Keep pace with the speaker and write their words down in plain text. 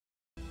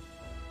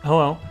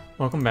Hello,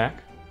 welcome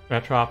back,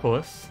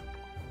 Ratropolis.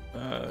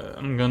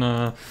 I'm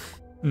gonna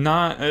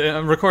not.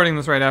 I'm recording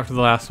this right after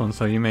the last one,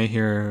 so you may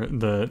hear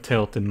the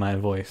tilt in my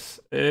voice.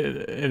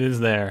 It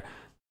is there.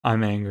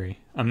 I'm angry.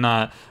 I'm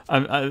not.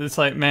 It's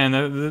like,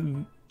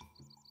 man,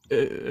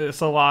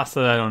 it's a loss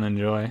that I don't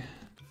enjoy.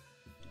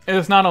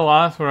 It's not a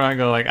loss where I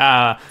go like,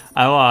 I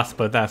lost,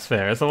 but that's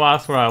fair. It's a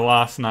loss where I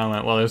lost and I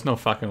went, well, there's no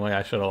fucking way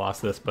I should have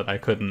lost this, but I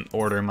couldn't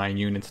order my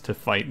units to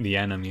fight the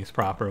enemies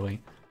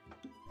properly.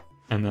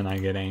 And then I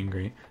get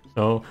angry.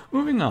 So,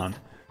 moving on.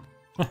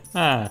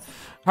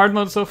 Hard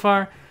mode so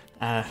far?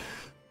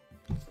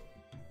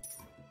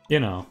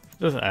 You know,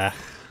 just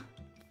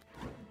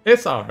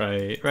it's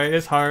alright, right?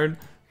 It's hard.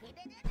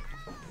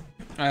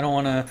 I don't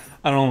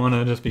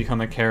wanna just become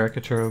a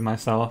caricature of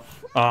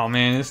myself. Oh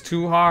man, it's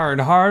too hard.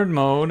 Hard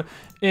mode,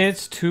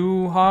 it's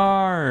too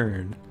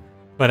hard.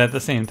 But at the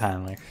same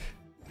time, like,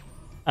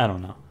 I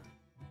don't know.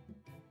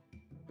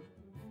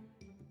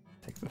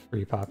 Take the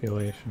free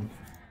population.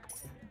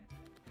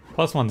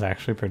 +1's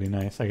actually pretty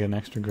nice. I get an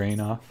extra grain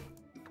off.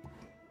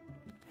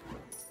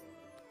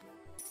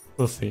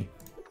 We'll see.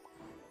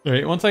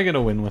 Right, once I get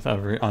a win with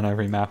on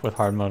every map with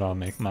hard mode, I'll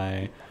make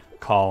my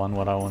call on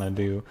what I want to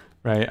do.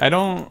 Right?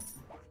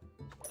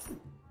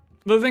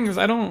 The thing is,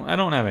 I don't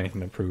have anything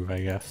to prove,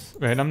 I guess.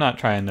 Right? I'm not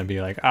trying to be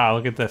like,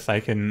 look at this,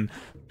 I can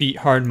beat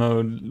hard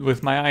mode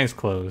with my eyes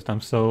closed.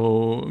 I'm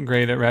so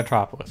great at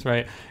Ratropolis,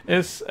 right?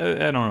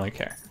 I don't really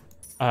care.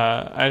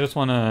 I just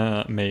want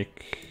to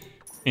make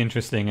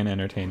interesting and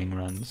entertaining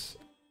runs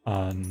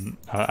on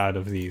out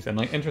of these, and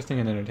like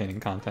interesting and entertaining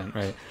content,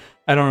 right?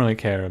 I don't really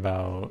care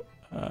about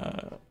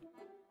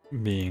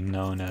being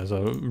known as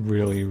a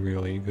really,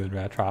 really good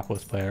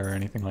Ratropolis player or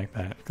anything like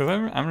that, because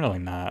I'm really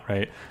not,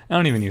 right? I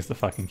don't even use the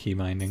fucking key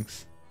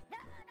bindings.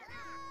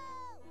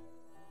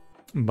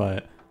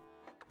 But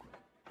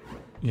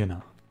you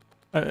know,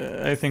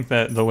 I think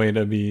that the way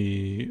to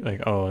be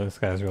like, oh, this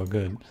guy's real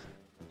good.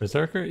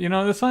 Berserker, you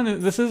know, this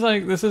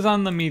is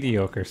on the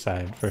mediocre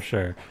side for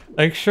sure.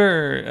 Like,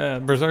 sure,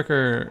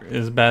 Berserker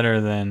is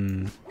better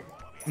than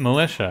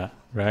Militia,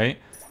 right?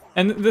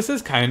 And this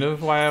is kind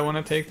of why I want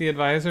to take the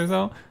Advisor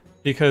though,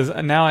 because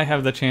now I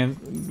have the chance,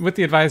 with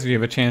the Advisor you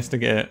have a chance to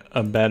get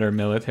a better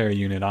military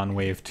unit on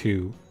wave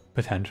 2,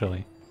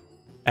 potentially,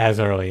 as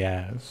early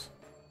as.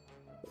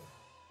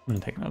 I'm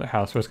gonna take another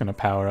house, we're just gonna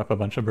power up a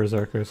bunch of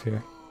Berserkers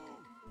here.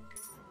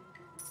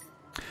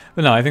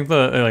 But no, I think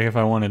like if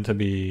I wanted to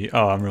be,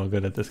 oh, I'm real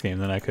good at this game,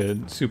 then I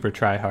could super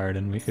try hard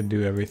and we could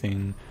do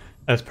everything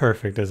as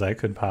perfect as I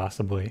could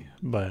possibly.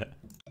 But,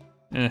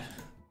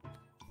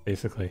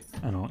 basically,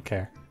 I don't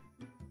care.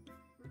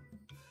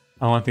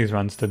 I want these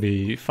runs to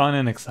be fun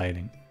and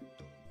exciting.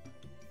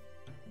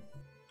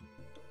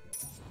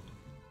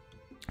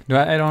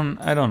 I don't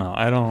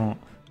know.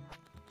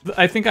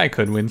 I think I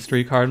could win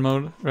streak hard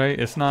mode, right?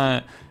 It's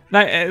not.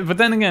 But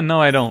then again,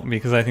 no, I don't,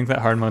 because I think that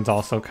hard mode's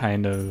also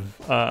kind of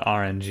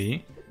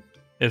RNG.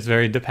 It's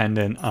very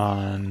dependent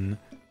on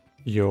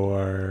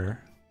your...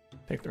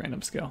 Pick the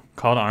random skill.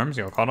 Call to Arms?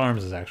 Yo, Call to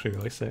Arms is actually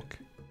really sick.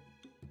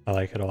 I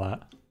like it a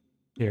lot.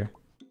 Here.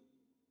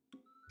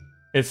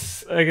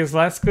 It's, I guess,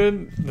 less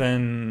good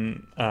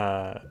than...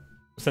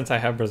 since I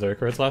have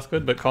Berserker, it's less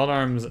good, but Call to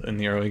Arms in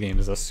the early game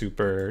is a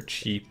super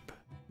cheap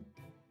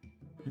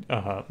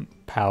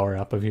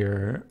power-up of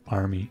your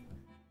army.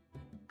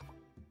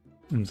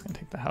 I'm just gonna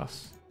take the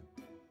house.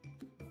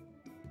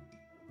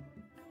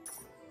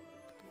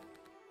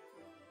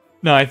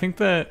 No, I think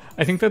that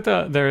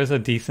there is a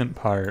decent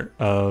part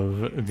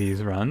of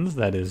these runs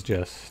that is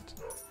just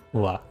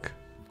luck,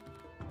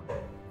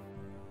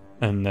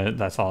 and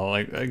that's all.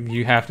 Like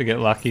you have to get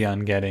lucky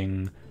on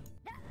getting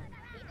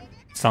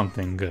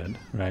something good,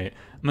 right?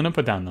 I'm gonna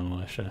put down the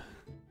militia.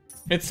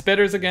 It's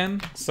spitters again,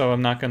 so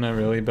I'm not gonna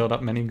really build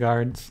up many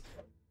guards,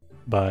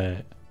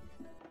 but.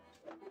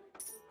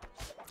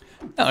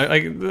 No,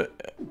 like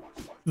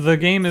the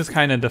game is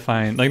kind of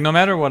defined. Like no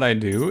matter what I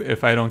do,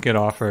 if I don't get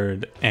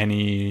offered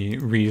any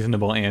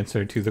reasonable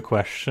answer to the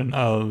question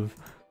of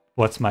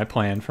what's my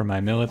plan for my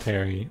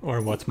military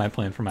or what's my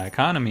plan for my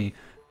economy,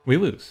 we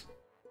lose.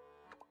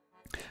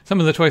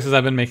 Some of the choices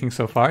I've been making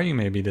so far you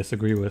maybe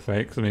disagree with,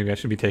 right? Because maybe I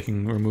should be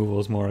taking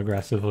removals more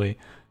aggressively.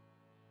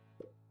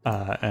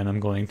 And I'm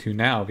going to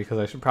now because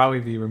I should probably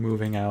be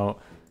removing out,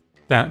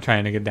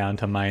 trying to get down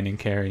to mine and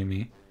carry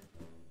me.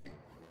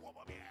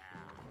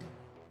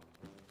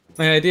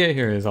 My idea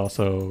here is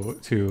also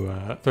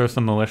to throw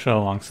some militia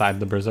alongside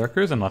the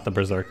berserkers and let the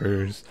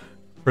berserkers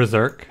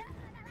berserk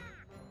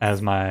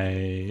as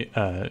my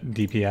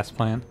DPS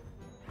plan.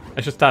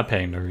 I should stop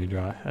paying to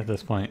redraw at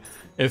this point.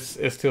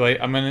 It's too late.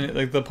 I'm gonna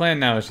like the plan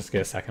now is just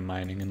get a second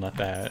mining and let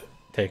that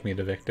take me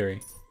to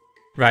victory.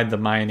 Ride the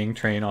mining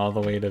train all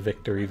the way to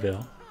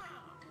Victoryville.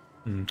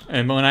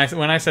 And when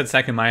I said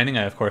second mining,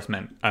 I of course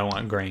meant I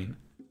want grain,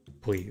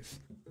 please.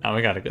 Oh,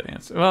 we got a good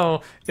answer.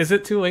 Well, is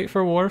it too late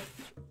for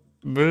Wharf?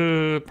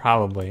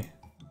 Probably.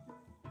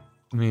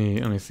 Let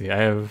me see.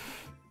 I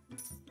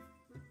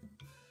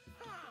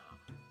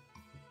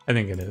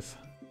think it is.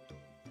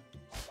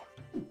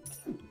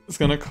 It's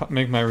gonna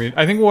make my read.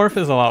 I think Wharf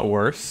is a lot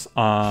worse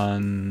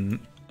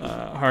on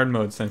hard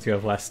mode since you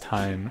have less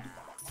time.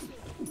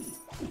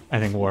 I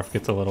think Wharf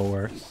gets a little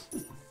worse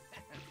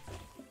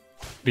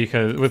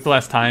because with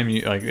less time,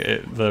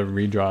 the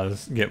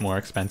redraws get more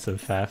expensive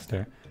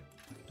faster,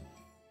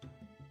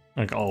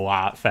 like a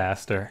lot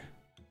faster,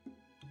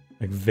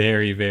 like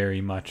very, very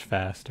much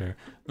faster.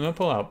 I'm gonna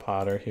pull out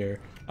Potter here.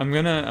 I'm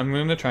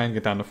gonna try and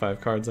get down to 5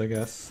 cards, I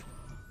guess.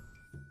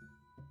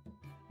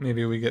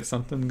 Maybe we get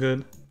something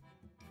good.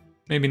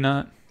 Maybe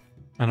not.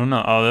 I don't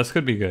know. Oh, this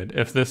could be good.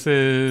 If this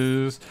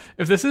is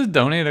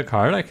donate a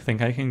card, I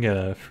think I can get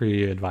a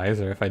free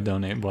advisor if I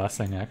donate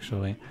Blessing,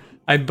 actually.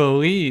 I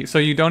believe so.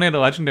 You donate a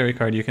legendary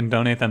card, you can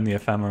donate them the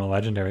ephemeral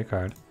legendary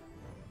card.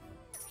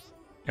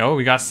 Oh,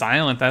 we got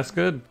Silent. That's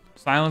good.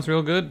 Silent's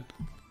real good.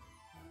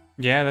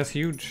 Yeah, that's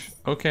huge.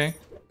 Okay.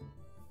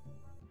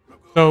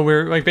 So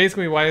we're like,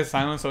 basically, why is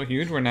Silent so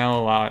huge? We're now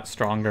a lot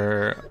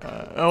stronger.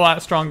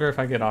 If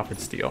I get offered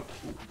Steel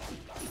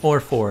or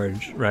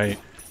Forge, right?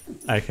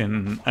 I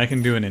can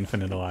do an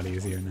infinite a lot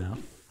easier now.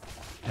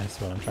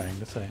 That's what I'm trying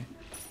to say.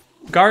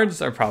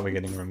 Guards are probably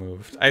getting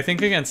removed. I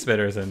think against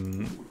Spitters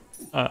and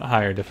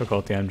higher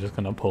difficulty, I'm just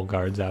gonna pull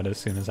guards out as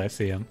soon as I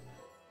see them.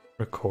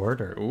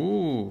 Recorder,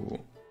 ooh.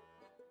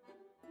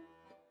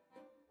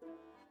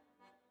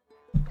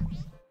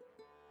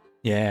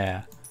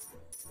 Yeah.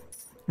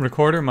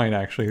 Recorder might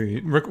actually...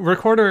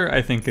 Recorder,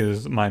 I think,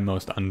 is my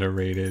most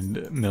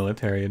underrated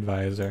military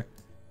advisor.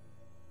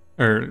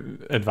 Or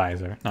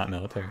advisor, not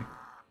military.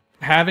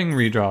 Having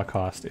redraw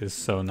cost is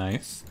so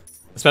nice.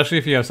 Especially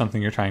if you have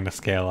something you're trying to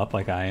scale up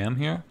like I am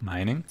here,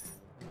 mining.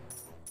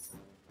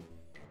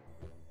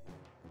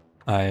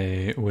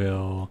 I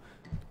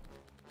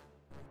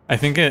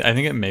think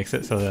it makes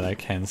it so that I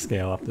can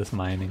scale up this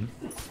mining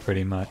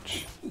pretty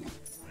much.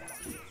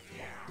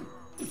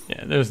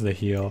 Yeah, there's the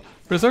heal.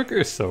 Berserker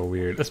is so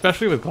weird,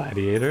 especially with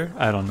Gladiator.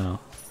 I don't know.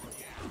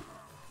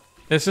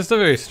 It's just a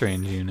very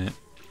strange unit,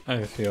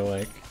 I feel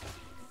like.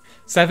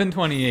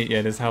 728,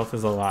 yet his health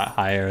is a lot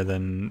higher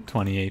than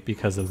 28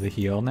 because of the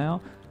heal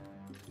now.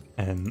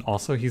 And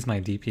also he's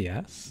my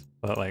DPS,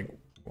 but like,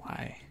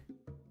 why?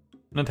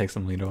 I'm gonna take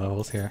some leader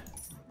levels here.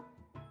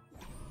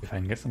 If I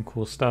can get some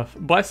cool stuff.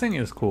 Blessing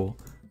is cool.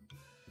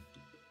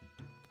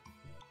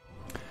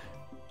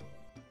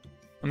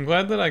 I'm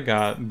glad that I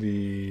got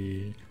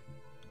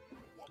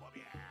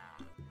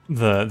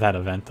that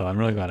event though. I'm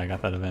really glad I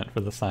got that event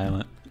for the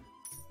Silent.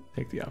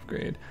 Take the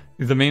upgrade.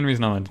 The main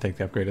reason I wanted to take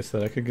the upgrade is so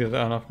that I could get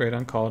an upgrade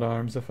on Called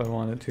Arms if I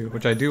wanted to,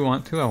 which I do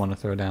want to. I want to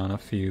throw down a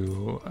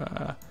few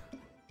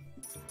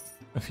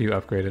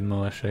upgraded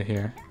militia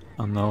here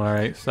on the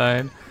right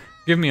side.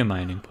 Give me a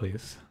mining,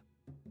 please.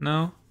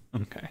 No?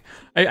 Okay.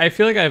 I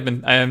feel like I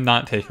am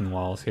not taking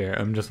walls here.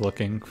 I'm just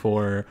looking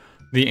for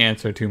the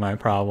answer to my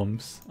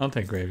problems. I'll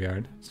take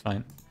Graveyard. It's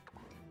fine.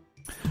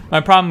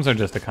 My problems are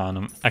just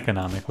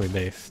economically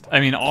based. I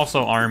mean,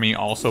 also army,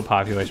 also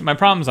population. My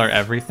problems are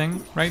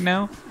everything right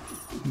now,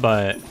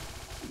 but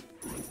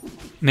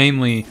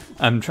namely,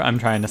 I'm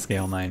trying to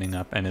scale mining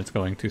up, and it's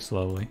going too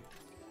slowly.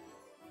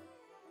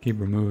 Keep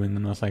removing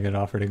unless I get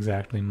offered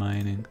exactly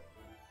mining.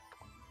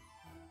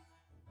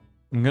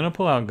 I'm gonna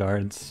pull out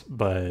guards,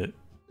 but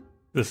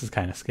this is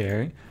kind of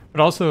scary. But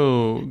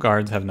also,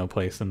 guards have no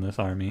place in this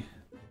army,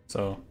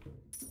 so...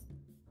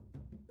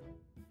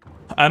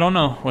 I don't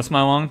know. What's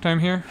my long term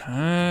here?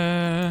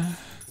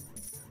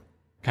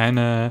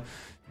 Kinda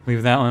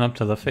leave that one up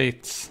to the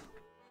fates,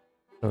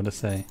 so to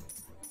say.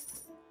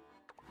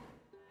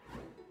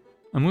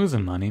 I'm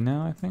losing money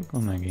now, I think.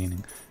 What am I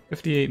gaining?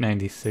 58,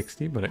 90,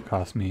 60, but it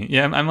cost me...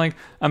 Yeah,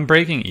 I'm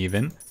breaking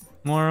even,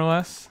 more or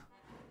less.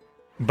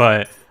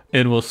 But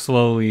it will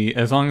slowly,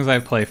 as long as I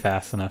play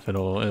fast enough,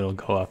 it'll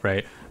go up,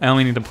 right? I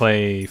only need to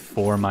play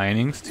 4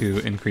 minings to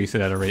increase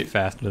it at a rate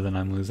faster than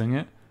I'm losing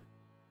it,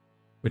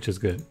 which is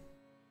good.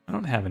 I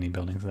don't have any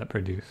buildings that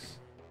produce.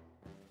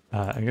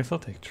 I guess I'll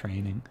take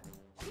training.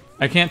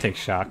 I can't take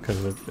shock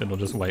because it'll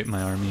just wipe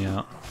my army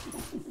out.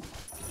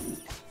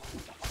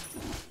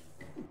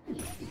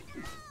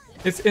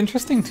 It's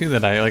interesting too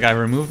that I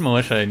removed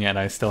militia and yet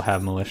I still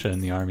have militia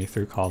in the army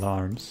through Called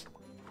Arms.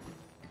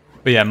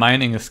 But yeah,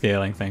 mining is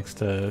scaling thanks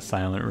to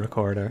Silent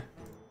Recorder.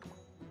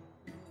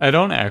 I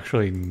don't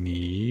actually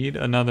need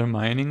another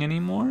mining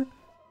anymore.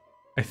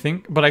 I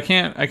think, but I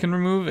can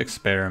remove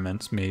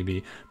experiments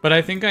maybe. But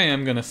I think I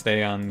am gonna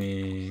stay on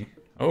the...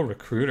 Oh,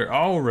 Recruiter.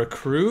 Oh,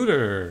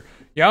 Recruiter!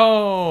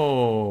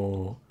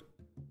 Yo!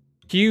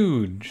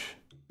 Huge!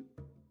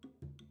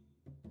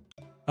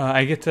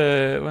 I get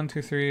to 1,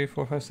 2, 3,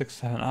 4, 5, 6,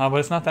 7. Oh, but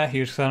it's not that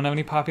huge because I don't have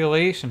any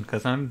population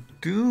because I'm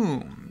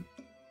doomed.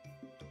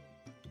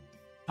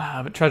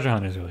 But Treasure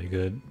Hunt is really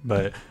good.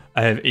 But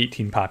I have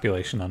 18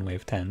 population on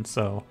wave 10,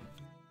 so...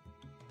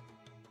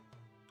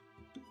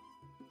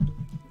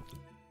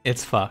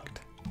 It's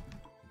fucked.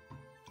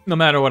 No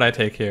matter what I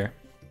take here.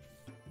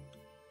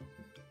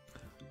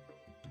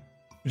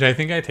 Which I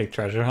think I take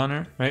Treasure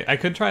Hunter, right? I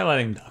could try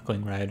letting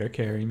Duckling Rider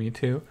carry me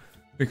too.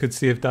 We could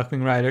see if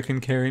Duckling Rider can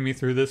carry me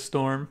through this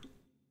storm.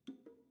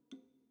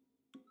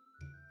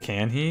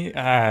 Can he?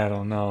 I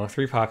don't know.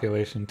 3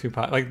 population, 2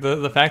 like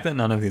the fact that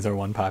none of these are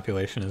 1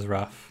 population is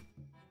rough.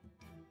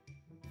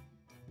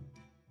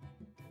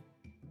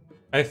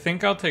 I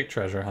think I'll take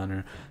Treasure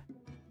Hunter.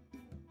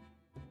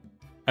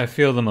 I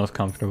feel the most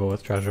comfortable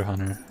with Treasure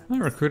Hunter. Oh,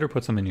 Recruiter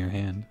puts them in your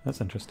hand. That's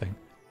interesting.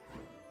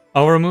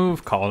 I'll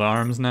remove Call to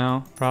Arms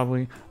now,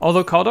 probably.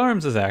 Although Call to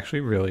Arms is actually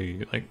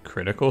really like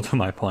critical to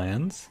my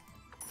plans,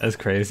 as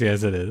crazy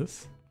as it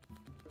is,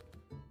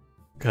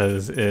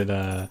 because it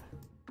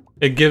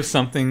gives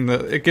something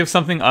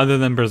other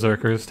than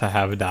Berserkers to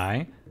have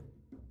die,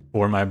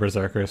 for my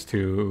Berserkers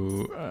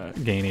to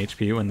gain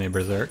HP when they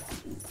Berserk.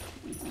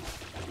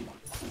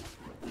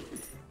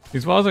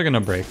 These walls are gonna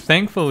break.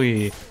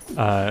 Thankfully,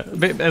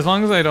 as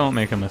long as I don't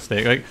make a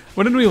mistake. Like,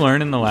 what did we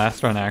learn in the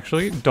last run,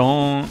 actually?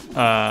 Don't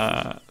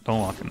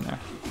walk in there.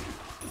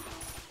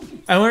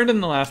 I learned in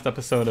the last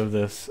episode of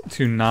this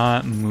to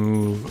not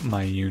move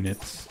my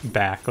units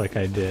back like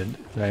I did,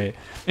 right?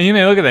 And you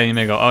may look at that and you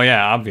may go, oh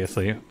yeah,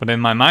 obviously. But in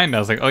my mind, I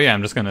was like, oh yeah,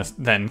 I'm just gonna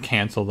then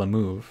cancel the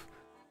move.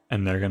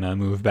 And they're gonna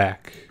move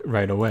back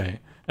right away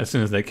as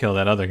soon as they kill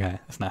that other guy.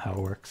 That's not how it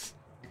works.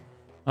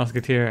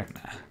 Musketeer,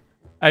 nah.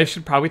 I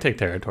should probably take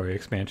territory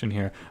expansion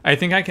here. I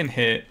think I can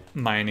hit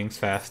minings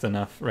fast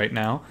enough right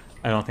now.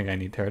 I don't think I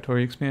need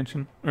territory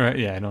expansion. Or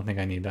yeah, I don't think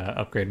I need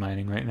upgrade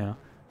mining right now.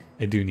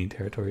 I do need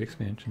territory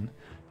expansion.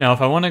 Now,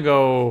 if I want to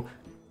go,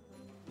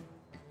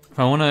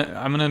 I'm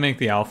gonna make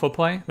the alpha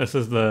play. This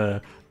is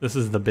the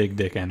big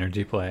dick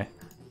energy play.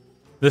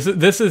 This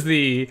is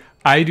the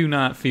I do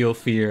not feel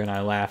fear and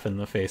I laugh in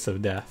the face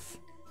of death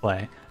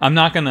play. I'm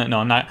not.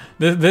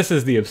 This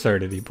is the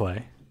absurdity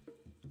play.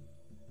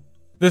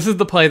 This is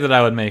the play that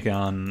I would make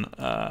on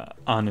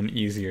an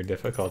easier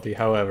difficulty.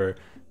 However,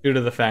 due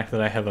to the fact that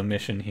I have a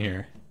mission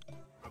here,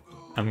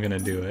 I'm gonna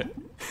do it.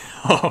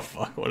 Oh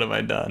fuck, what have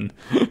I done?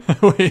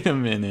 Wait a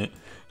minute.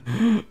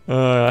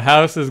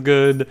 House is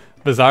good.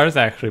 Bazaar's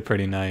actually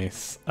pretty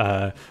nice.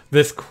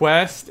 This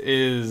quest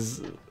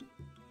is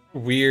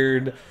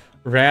weird.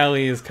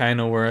 Rally is kind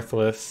of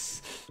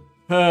worthless.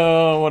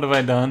 Oh, what have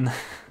I done?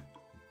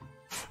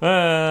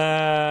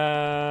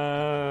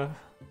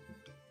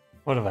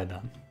 What have I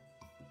done?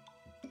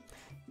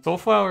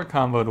 Soulflower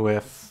comboed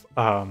with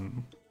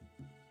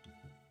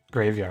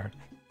Graveyard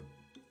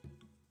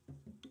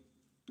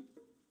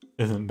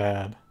isn't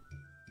bad,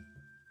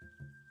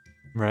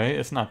 right?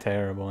 It's not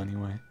terrible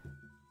anyway.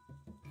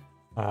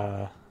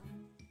 Sorry,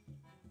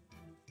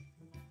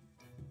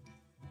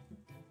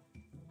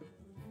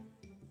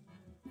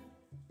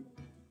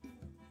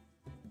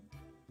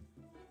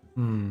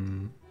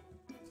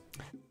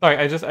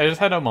 I just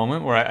had a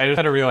moment where I just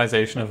had a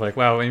realization of like,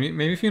 wow,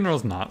 maybe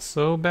Funeral's not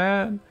so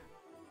bad.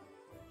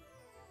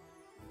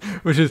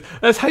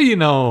 That's how you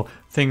know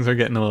things are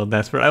getting a little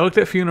desperate. I looked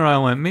at Funeral, I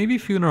went, maybe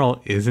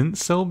Funeral isn't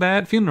so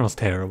bad. Funeral's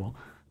terrible.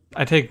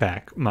 I take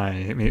back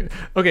my...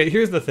 Okay,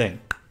 here's the thing.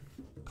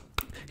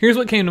 Here's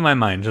what came to my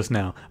mind just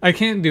now. I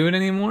can't do it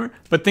anymore,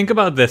 but think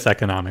about this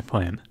economic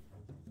plan.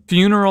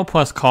 Funeral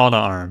plus Call to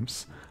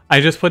Arms.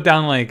 I just put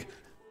down like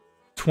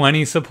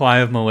 20 supply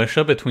of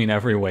militia between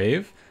every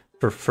wave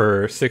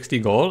for 60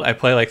 gold. I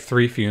play like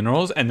 3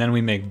 funerals and then we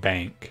make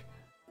bank.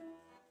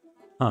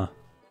 Huh.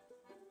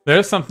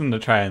 There's something to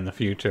try in the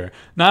future.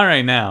 Not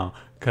right now,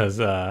 because,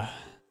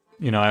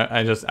 you know,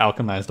 I just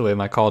alchemized away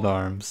my Call to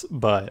Arms,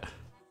 but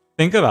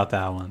think about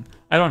that one.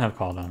 I don't have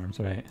Call to Arms,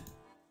 right?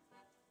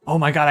 Oh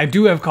my god, I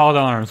do have Call to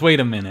Arms!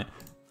 Wait a minute.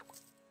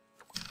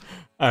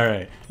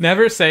 Alright.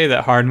 Never say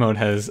that hard mode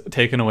has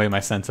taken away my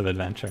sense of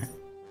adventure.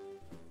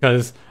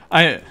 Because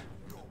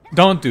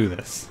don't do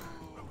this.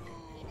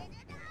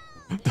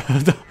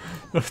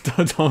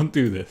 Don't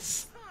do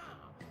this.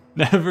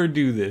 Never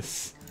do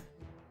this.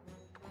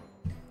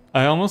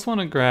 I almost want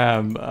to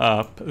grab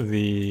up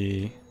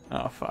the...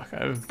 Oh fuck,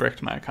 I've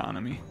bricked my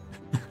economy.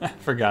 I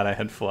forgot I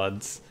had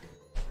floods.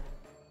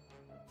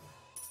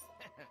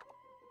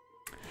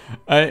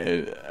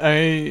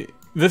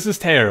 This is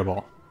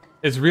terrible.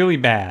 It's really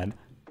bad.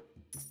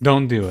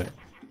 Don't do it.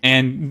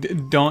 And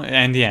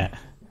yeah.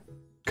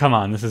 Come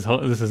on, this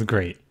is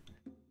great.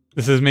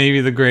 This is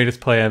maybe the greatest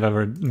play I've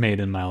ever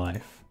made in my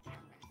life.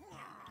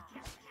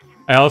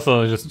 I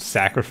also just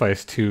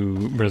sacrificed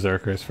 2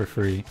 Berserkers for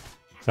free.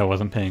 So I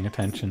wasn't paying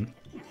attention.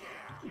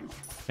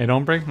 Hey,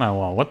 don't break my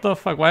wall. What the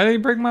fuck? Why did he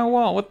break my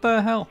wall? What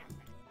the hell?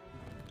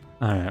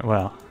 Alright,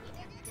 well.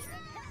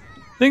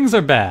 Things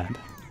are bad.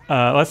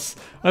 Let's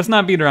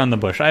not beat around the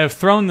bush. I have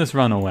thrown this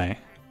run away.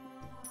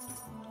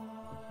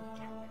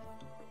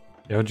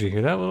 Yo, did you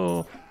hear that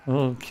little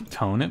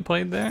tone it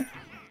played there?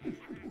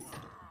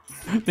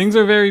 Things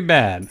are very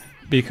bad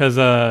because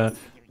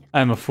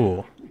I'm a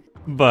fool.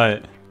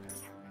 But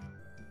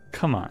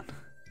come on.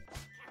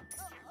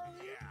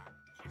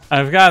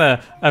 I've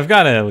gotta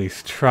at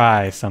least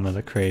try some of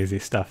the crazy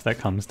stuff that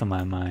comes to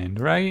my mind,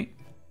 right?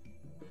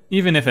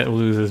 Even if it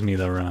loses me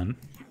the run.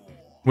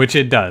 Which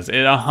it does.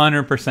 It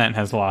 100%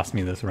 has lost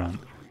me this run.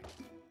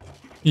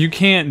 You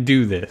can't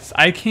do this.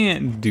 I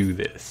can't do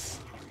this.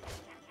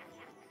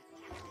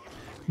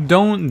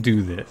 Don't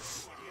do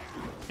this.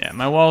 Yeah,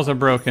 my walls are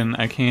broken.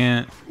 I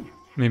can't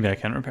Maybe I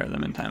can repair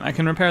them in time. I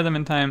can repair them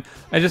in time.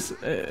 I just...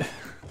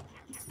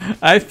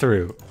 I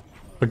threw.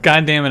 But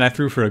goddammit, I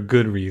threw for a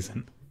good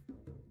reason.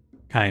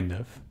 Kind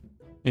of.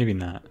 Maybe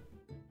not.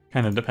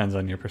 Kind of depends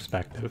on your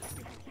perspective.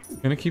 I'm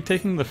gonna keep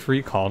taking the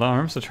free call to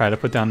arms to try to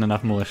put down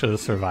enough militia to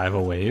survive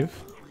a wave.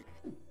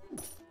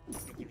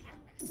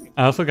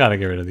 I also gotta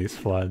get rid of these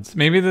floods.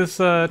 Maybe this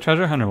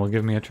treasure hunter will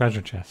give me a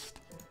treasure chest.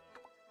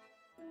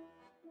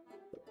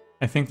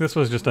 I think this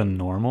was just a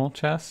normal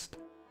chest.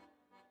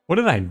 What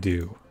did I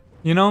do?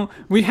 You know,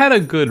 we had a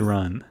good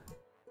run.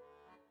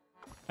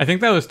 I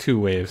think that was 2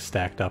 waves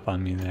stacked up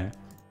on me there.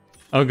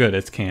 Oh good,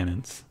 it's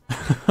cannons.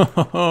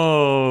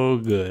 Oh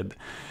good.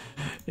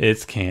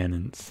 It's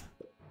cannons.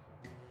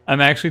 I'm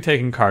actually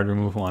taking card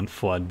removal on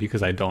flood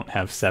because I don't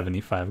have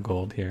 75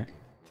 gold here.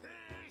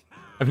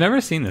 I've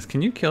never seen this.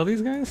 Can you kill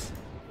these guys?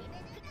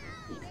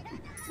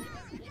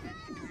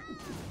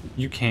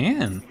 You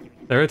can.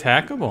 They're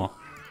attackable.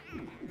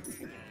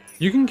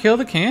 You can kill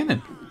the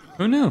cannon.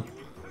 Who knew?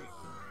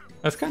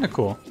 That's kind of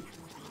cool.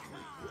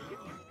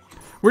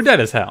 We're dead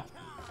as hell.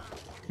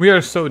 We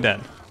are so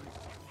dead.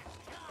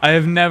 I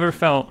have never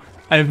felt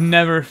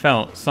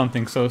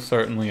something so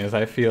certainly as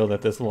I feel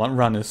that this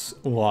run is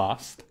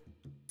lost.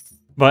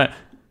 But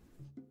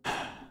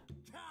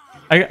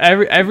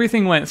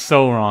everything went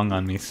so wrong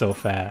on me so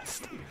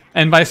fast.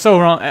 And by so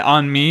wrong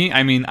on me,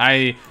 I mean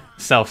I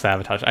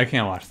self-sabotage. I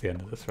can't watch the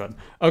end of this run.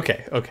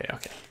 Okay.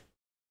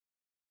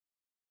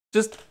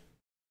 Just,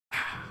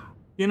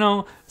 you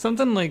know,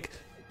 something like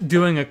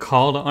doing a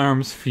call to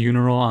arms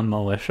funeral on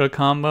militia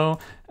combo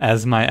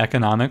as my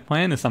economic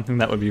plan is something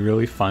that would be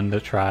really fun to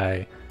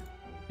try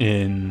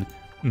in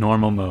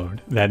normal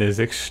mode. That is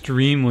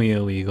extremely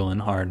illegal in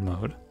hard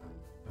mode.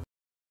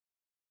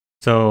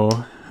 So,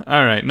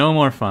 alright, no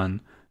more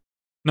fun.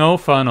 No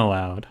fun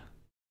allowed.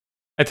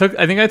 I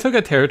think I took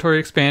a territory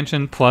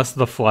expansion plus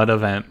the flood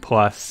event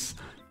plus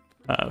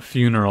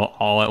funeral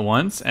all at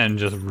once and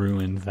just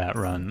ruined that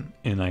run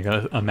in like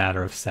a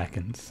matter of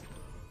seconds.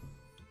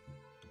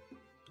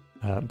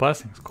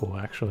 Blessing's cool,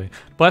 actually.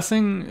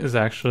 Blessing is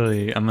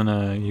actually... I'm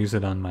gonna use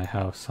it on my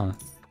house, huh?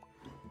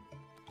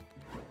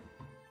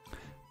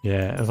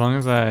 Yeah, as long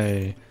as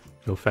I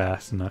go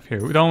fast enough here.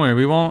 Don't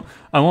worry,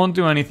 I won't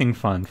do anything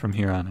fun from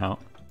here on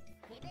out.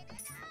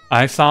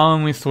 I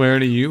solemnly swear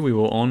to you, we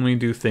will only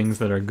do things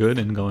that are good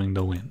and going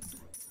to win.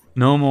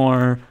 No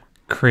more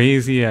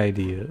crazy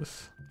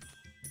ideas.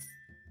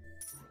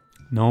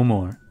 No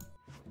more.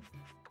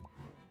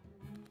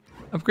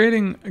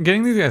 Getting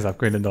these guys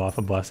upgraded to off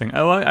a blessing.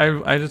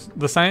 I just,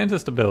 the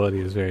scientist ability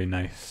is very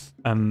nice.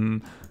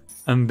 I'm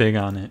big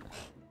on it.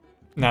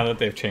 Now that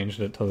they've changed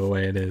it to the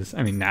way it is.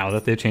 I mean, now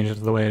that they've changed it to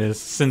the way it is,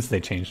 since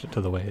they changed it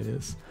to the way it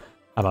is.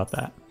 How about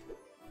that?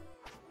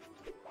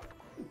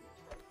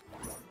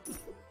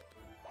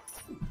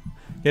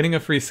 Getting a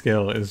free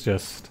skill is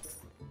just,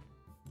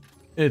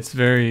 it's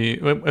very,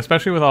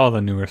 especially with all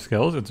the newer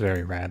skills, it's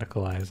very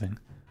radicalizing.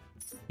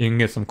 You can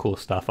get some cool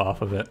stuff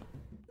off of it.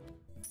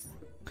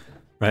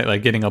 Right,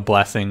 like getting a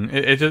blessing,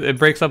 it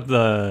breaks up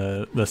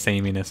the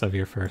sameness of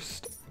your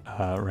first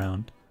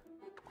round.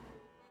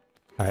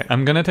 Alright,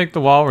 I'm gonna take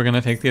the wall, we're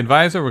gonna take the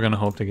advisor, we're gonna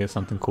hope to get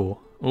something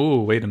cool.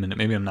 Ooh, wait a minute,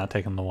 maybe I'm not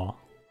taking the wall.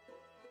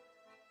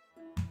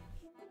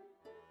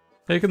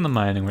 Taking the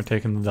mining, we're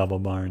taking the double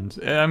barns.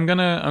 I'm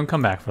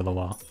come back for the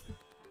wall.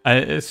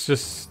 It's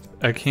just,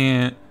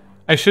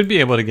 I should be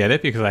able to get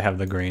it because I have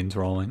the grains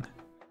rolling.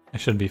 I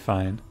should be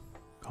fine.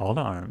 Call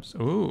to arms,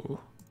 ooh.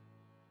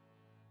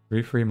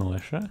 Free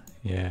militia?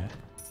 Yeah.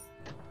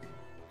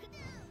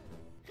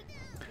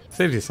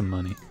 Saves you some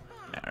money.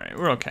 Alright,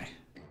 we're okay.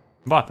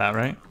 Bought that,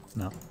 right?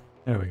 No.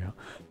 There we go.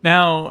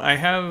 Now, I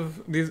have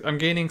these, I'm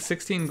gaining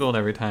 16 gold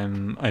every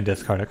time I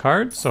discard a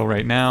card, so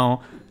right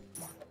now,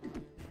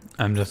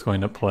 I'm just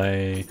going to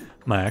play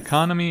my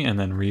economy and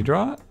then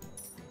redraw it,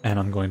 and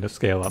I'm going to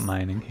scale up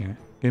mining here.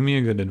 Give me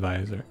a good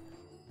advisor.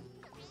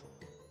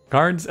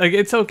 Guards, like,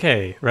 it's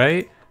okay,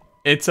 right?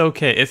 It's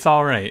okay, it's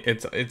alright,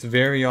 it's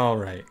very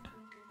alright.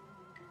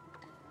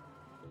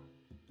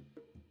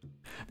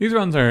 These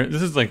runs are,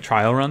 this is like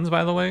trial runs,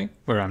 by the way,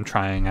 where I'm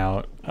trying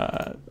out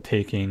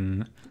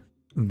taking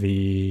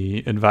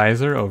the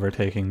advisor over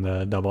taking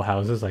the double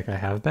houses like I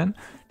have been.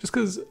 Just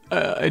because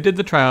I did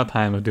the trial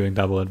time of doing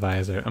double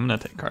advisor. I'm going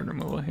to take card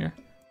removal here.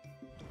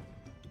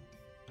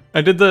 I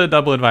did the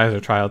double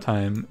advisor trial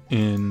time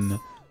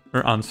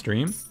on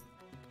stream.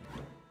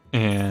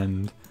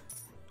 And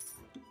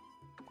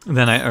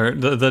then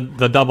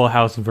the double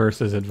house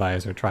versus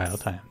advisor trial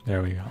time.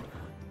 There we go.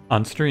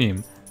 On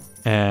stream.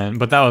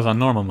 But that was on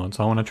normal mode,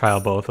 so I want to trial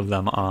both of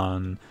them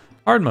on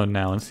hard mode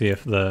now and see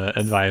if the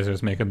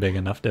advisors make a big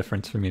enough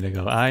difference for me to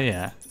go, ah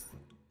yeah.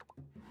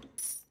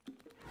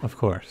 Of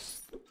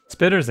course.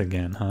 Spitters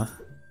again, huh?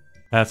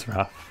 That's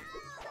rough.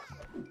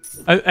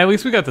 At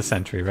least we got the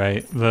sentry,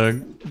 right?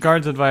 The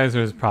guard's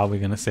advisor is probably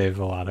going to save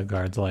a lot of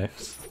guards'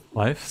 lives.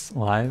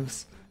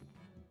 Lives?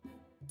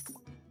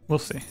 We'll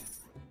see.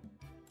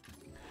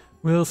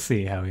 We'll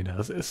see how he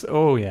does this.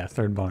 Oh yeah,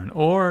 third barn.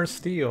 Or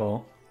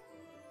steal.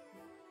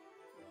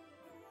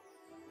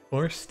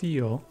 Or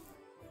steal.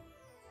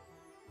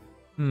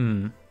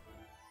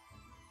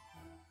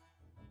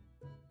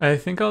 I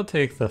think I'll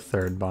take the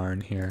third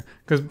barn here.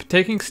 Because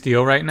taking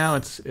steel right now,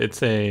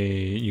 it's a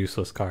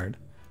useless card.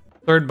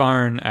 Third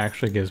barn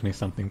actually gives me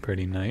something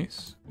pretty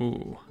nice.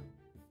 Ooh.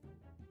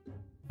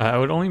 I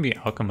would only be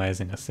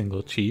alchemizing a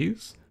single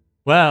cheese.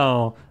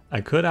 Well, I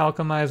could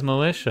alchemize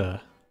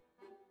militia.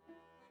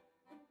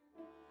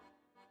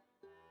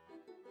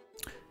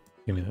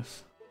 Give me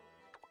this.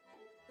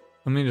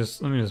 Let me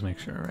just make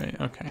sure, right?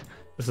 Okay.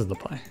 This is the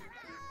play.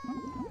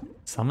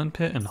 Summon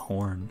pit and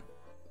horn.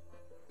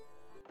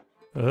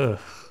 Ugh.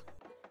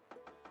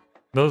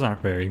 Those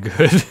aren't very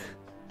good.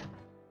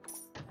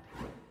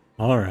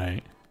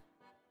 Alright.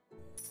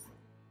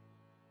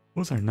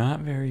 Those are not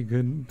very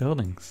good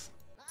buildings.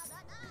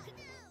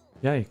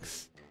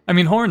 Yikes. I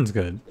mean, horn's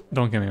good.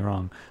 Don't get me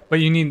wrong, but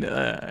you need.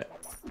 I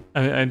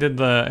did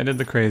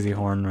the crazy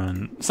horn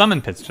run.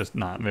 Summon pit's just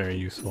not very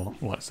useful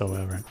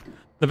whatsoever.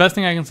 The best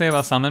thing I can say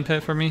about summon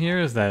pit for me here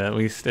is that at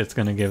least it's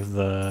gonna give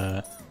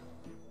them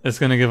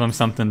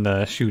something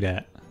to shoot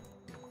at.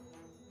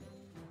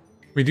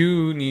 We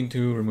do need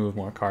to remove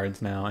more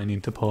cards now. I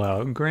need to pull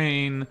out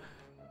grain.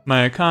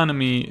 My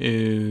economy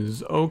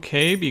is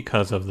okay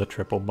because of the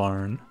triple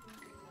barn.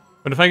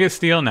 But if I get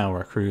steel, now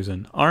we're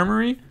cruising.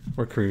 Armory,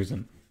 we're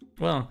cruising.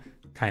 Well,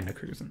 kind of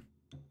cruising.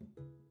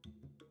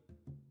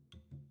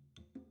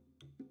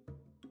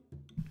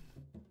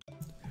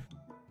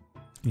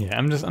 Yeah,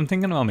 I'm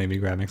thinking about maybe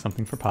grabbing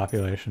something for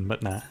population,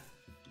 but nah.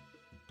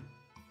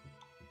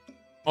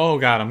 Oh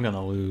god, I'm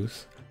gonna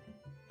lose.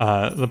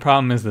 The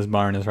problem is this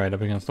barn is right up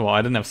against the wall.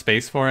 I didn't have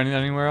space for it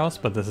anywhere else,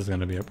 but this is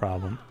gonna be a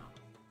problem.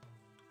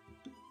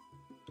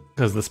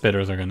 Because the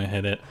spitters are gonna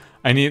hit it.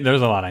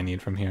 There's a lot I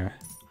need from here.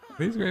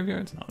 These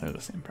graveyards? No, they're the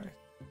same price.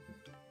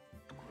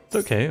 It's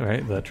okay,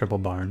 right? The triple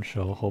barn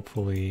shall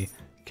hopefully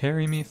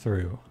carry me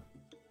through.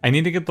 I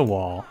need to get the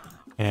wall,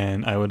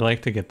 and I would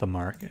like to get the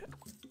market.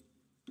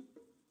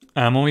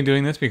 I'm only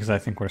doing this because I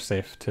think we're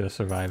safe to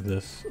survive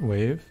this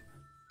wave.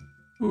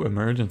 Ooh,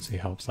 emergency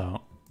helps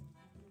out.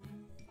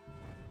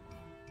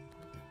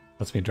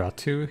 Lets me draw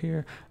 2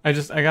 here. I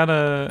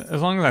gotta,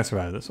 as long as I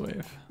survive this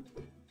wave.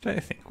 Which I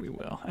think we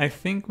will. I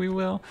think we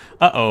will.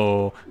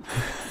 Uh-oh.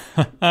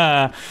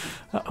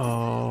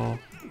 Uh-oh.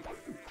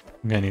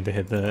 I'm gonna need to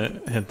hit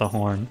the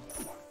horn.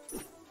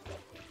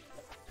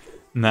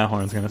 And that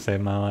horn's gonna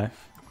save my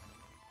life.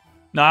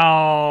 No!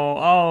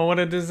 Oh, what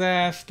a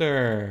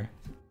disaster!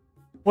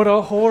 What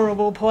a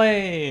horrible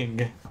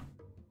plague!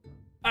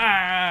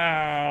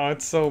 Ah,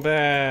 it's so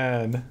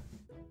bad.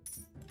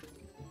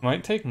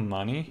 Might take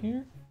money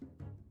here?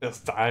 It's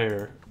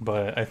dire,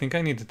 but I think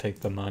I need to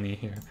take the money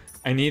here.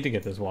 I need to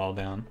get this wall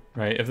down,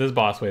 right? If this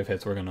boss wave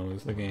hits, we're gonna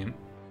lose the game.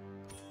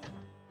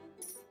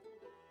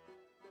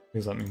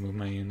 Please let me move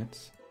my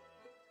units.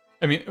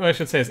 I mean, what I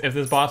should say is, if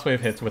this boss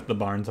wave hits with the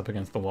barns up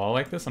against the wall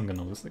like this, I'm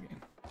gonna lose the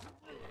game.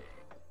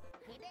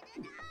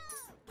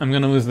 I'm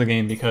gonna lose the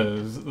game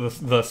because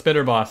the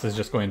spitter boss is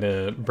just going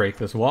to break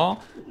this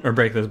wall, or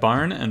break this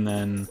barn, and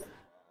then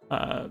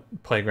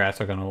plague rats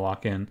are gonna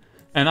walk in.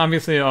 And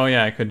obviously, oh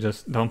yeah, I could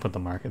just, don't put the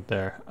market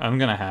there. I'm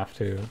gonna have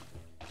to.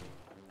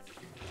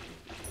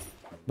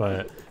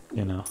 But,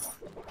 you know,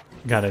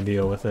 gotta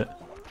deal with it.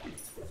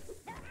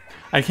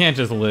 I can't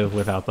just live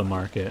without the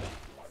market.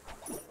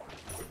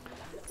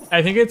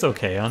 I think it's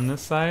okay on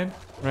this side,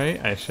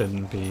 right? I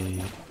shouldn't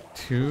be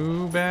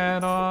too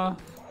bad off,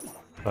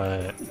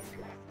 but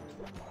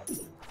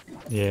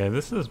yeah,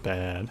 this is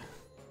bad.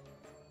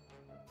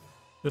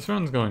 This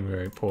run's going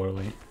very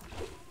poorly.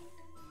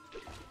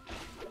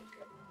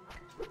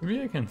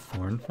 Maybe I can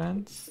thorn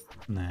fence?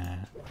 Nah,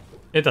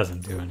 it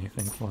doesn't do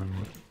anything for me.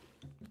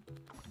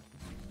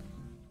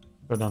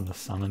 Go down the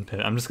summon pit.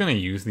 I'm just gonna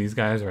use these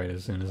guys right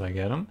as soon as I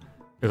get them,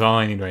 because all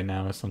I need right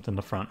now is something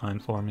to frontline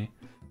for me.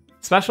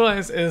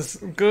 Specialize is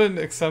good,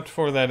 except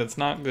for that it's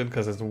not good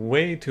because it's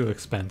way too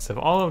expensive.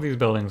 All of these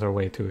buildings are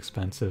way too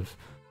expensive.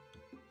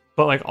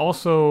 But like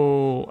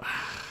also,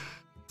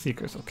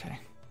 Seeker's okay.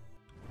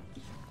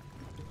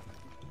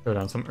 Go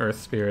down some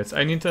Earth Spirits.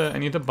 I need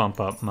to bump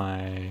up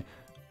my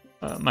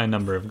my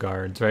number of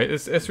guards, right?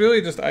 It's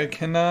really just I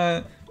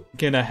cannot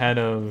get ahead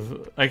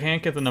of, I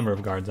can't get the number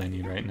of guards I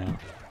need right now.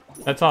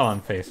 That's all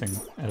I'm facing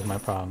as my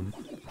problem.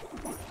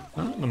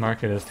 Oh, the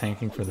market is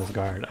tanking for this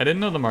guard. I didn't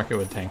know the market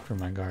would tank for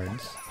my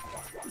guards.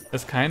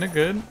 That's kind of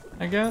good,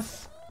 I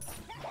guess.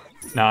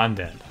 No, I'm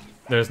dead.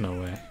 There's no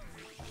way.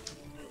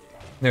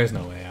 There's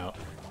no way out.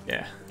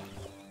 Yeah.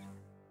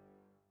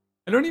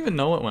 I don't even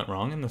know what went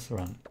wrong in this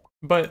run.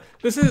 But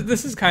this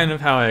is kind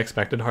of how I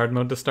expected hard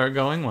mode to start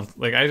going. Once,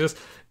 like,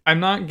 I'm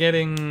not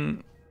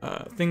getting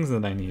things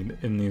that I need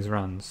in these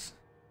runs,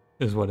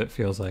 is what it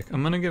feels like.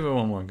 I'm gonna give it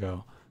one more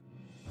go.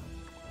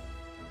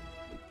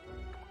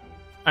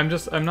 I'm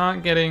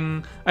not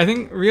getting, I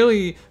think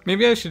really,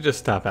 maybe I should just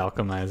stop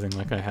alchemizing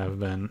like I have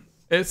been.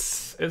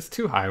 It's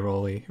too high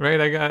rolly,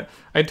 right?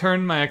 I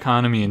turned my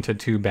economy into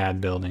 2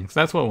 bad buildings.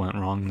 That's what went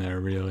wrong there,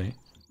 really.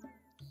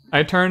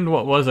 I turned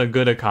what was a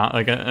good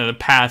like a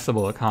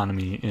passable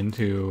economy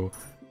into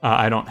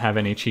I don't have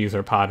any cheese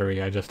or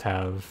pottery. I just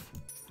have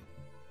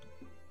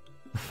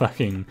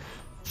fucking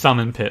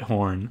summon pit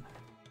horn,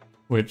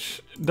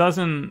 which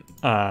doesn't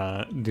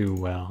do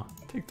well.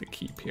 Take the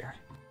keep here.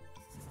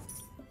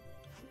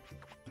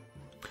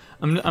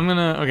 I'm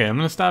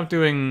gonna stop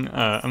doing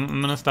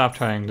I'm gonna stop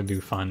trying to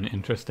do fun,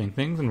 interesting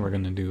things, and we're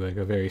gonna do like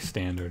a very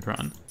standard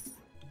run.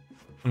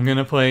 I'm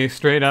gonna play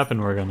straight up, and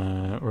we're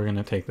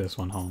gonna take this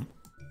one home.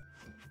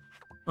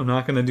 I'm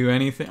not gonna do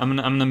anything. I'm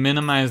gonna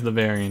minimize the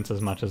variance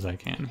as much as I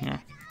can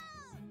here.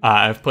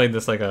 I've played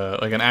this like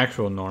an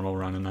actual normal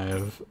run, and I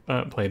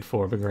have played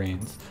 4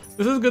 Begrains.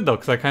 This is good though,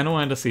 because I kind of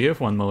wanted to see if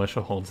one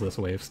militia holds this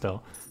wave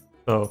still.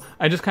 So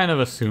I just kind of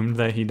assumed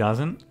that he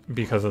doesn't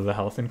because of the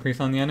health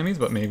increase on the enemies,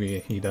 but maybe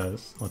he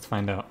does. Let's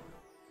find out.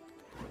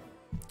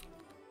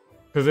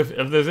 Because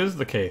if this is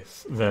the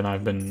case, then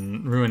I've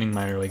been ruining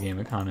my early game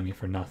economy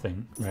for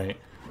nothing, right?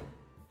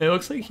 It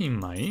looks like he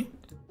might.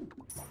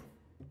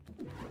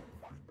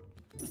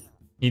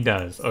 He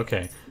does,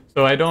 okay.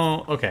 So I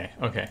don't, okay.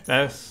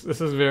 This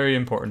is very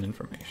important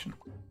information.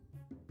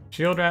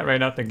 Shield Rat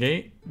right out the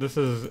gate. This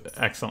is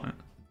excellent.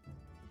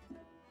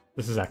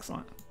 This is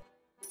excellent.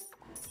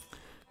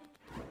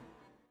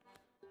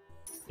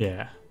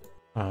 Yeah.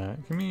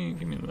 Give me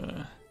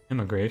the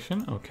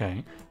immigration.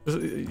 Okay.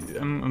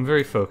 I'm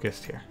very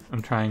focused here.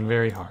 I'm trying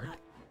very hard.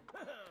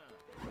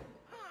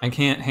 I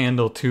can't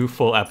handle 2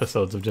 full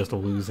episodes of just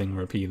losing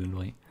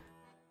repeatedly.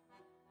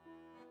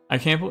 I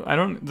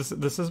don't.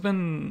 This has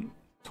been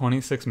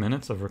 26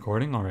 minutes of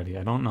recording already.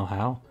 I don't know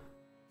how.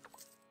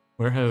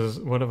 What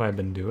have I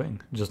been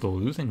doing? Just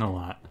losing a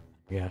lot,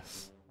 I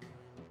guess.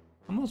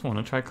 I almost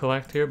want to try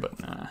collect here, but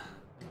nah.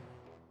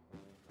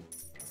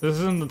 This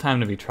isn't the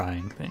time to be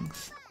trying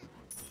things.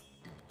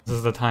 This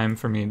is the time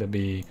for me to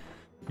be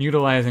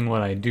utilizing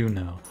what I do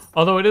know.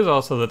 Although it is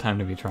also the time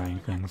to be trying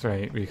things,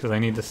 right? Because I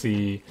need to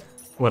see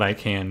what I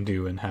can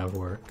do and have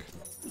work.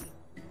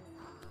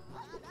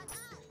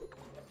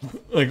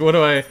 Like, what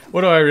do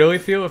I really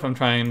feel if I'm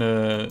trying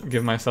to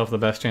give myself the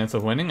best chance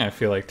of winning? I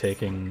feel like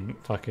taking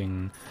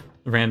fucking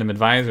random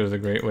advisor is a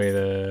great way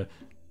to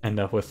end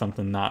up with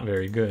something not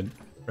very good,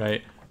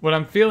 right? What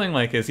I'm feeling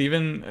like is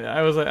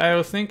I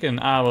was thinking,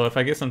 well, if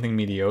I get something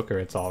mediocre,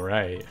 it's all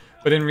right.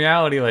 But in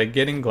reality, like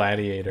getting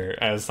Gladiator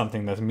as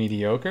something that's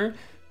mediocre,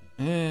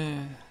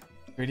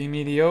 pretty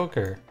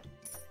mediocre.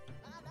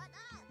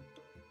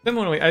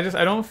 Similarly,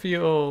 I don't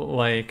feel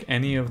like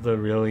any of the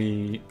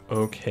really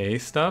okay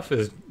stuff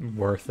is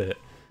worth it.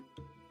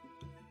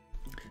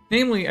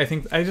 Namely, I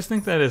just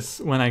think that is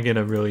when I get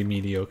a really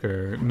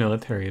mediocre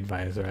military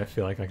advisor, I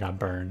feel like I got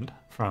burned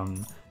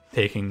from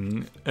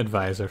taking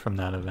advisor from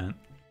that event.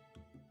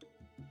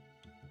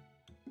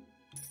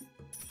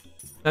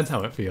 That's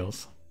how it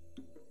feels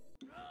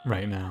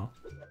right now.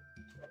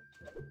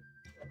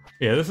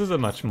 Yeah, this is a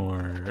much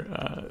more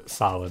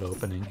solid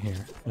opening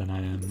here than I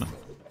am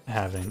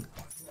having.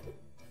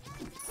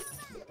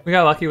 We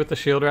got lucky with the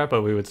shield wrap,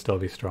 but we would still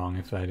be strong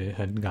if I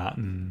had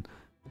gotten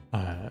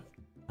none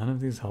of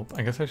these help.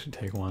 I guess I should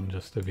take one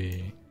just to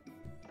be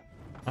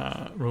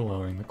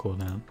lowering the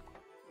cooldown.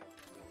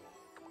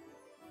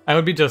 I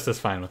would be just as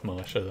fine with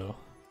militia though.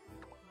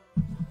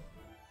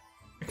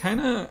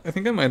 I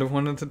think I might have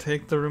wanted to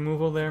take the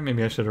removal there.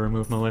 Maybe I should have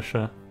removed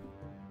militia.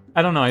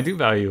 I don't know, I do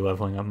value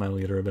leveling up my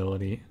leader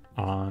ability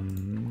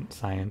on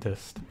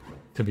scientist,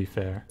 to be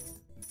fair.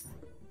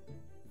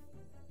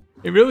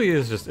 It really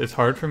is just, it's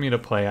hard for me to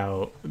play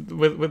out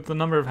with the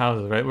number of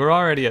houses, right? We're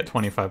already at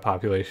 25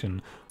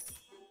 population.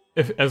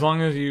 As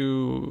long as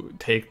you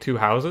take 2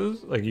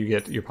 houses, like you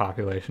get your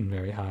population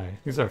very high.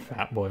 These are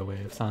fat boy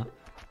waves, huh?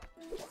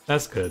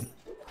 That's good,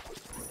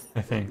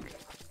 I think.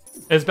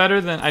 It's better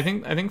than, I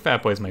think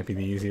fat boys might be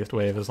the easiest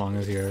wave as long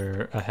as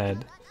you're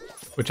ahead,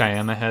 which I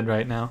am ahead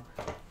right now.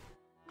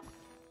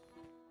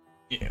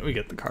 Yeah, we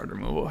get the card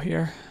removal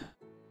here.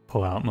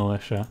 Pull out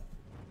militia.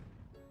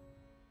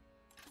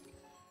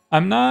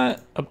 I'm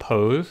not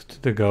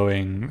opposed to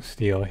going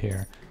steel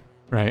here,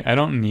 right? I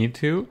don't need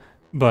to,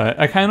 but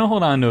I kind of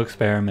hold on to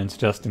experiments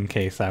just in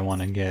case I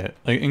want to get,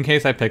 like in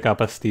case I pick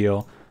up a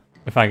steel.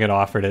 If I get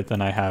offered it, then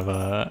I have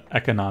a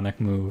economic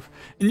move.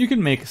 And you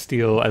can make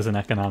steel as an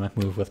economic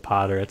move with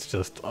Potter, it's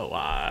just a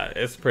lot.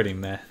 It's pretty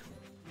meh.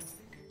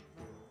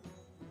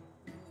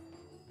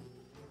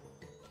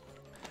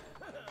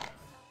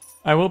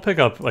 I will pick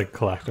up like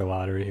collector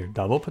lottery here.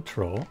 Double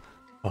patrol.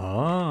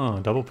 Oh,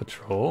 double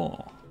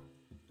patrol.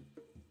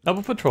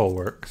 Double patrol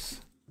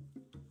works.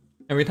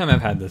 Every time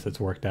I've had this, it's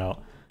worked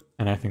out.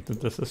 And I think that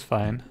this is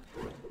fine.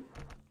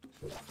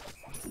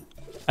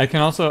 I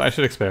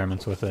should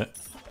experiment with it.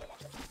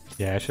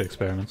 Yeah, I should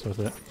experiment with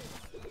it.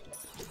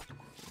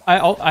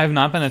 I have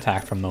not been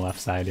attacked from the left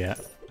side yet.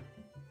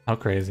 How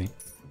crazy. Do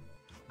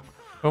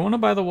I want to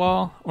buy the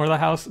wall or the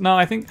house? No,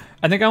 I think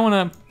I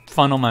want to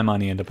funnel my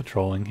money into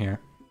patrolling here.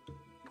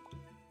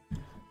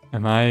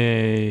 Am I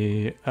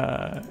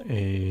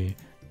a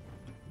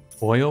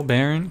oil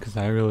baron? Because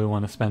I really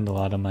want to spend a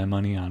lot of my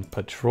money on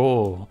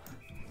patrol.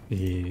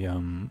 The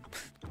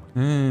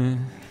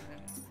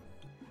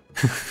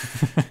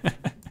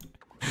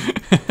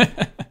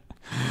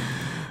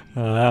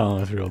Oh, that one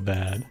was real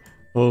bad.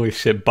 Holy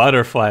shit,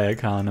 butterfly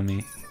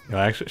economy. Yo,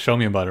 actually, show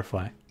me a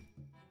butterfly.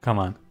 Come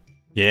on.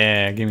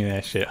 Yeah, give me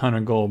that shit.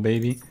 100 gold,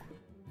 baby.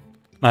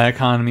 My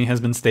economy has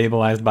been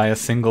stabilized by a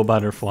single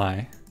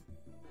butterfly.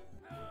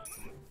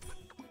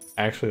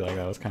 Actually, like,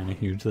 that was kind of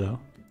huge, though.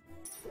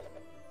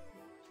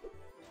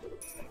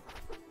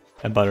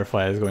 That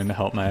butterfly is going to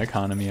help my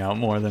economy out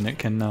more than it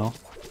can know.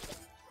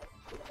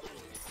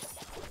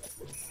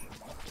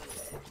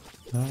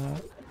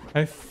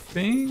 I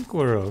think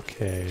we're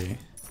okay.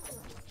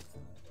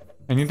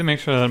 I need to make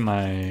sure that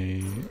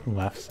my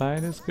left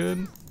side is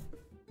good.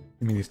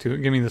 Give me these two.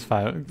 Give me this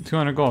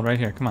 200 gold right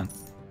here. Come on.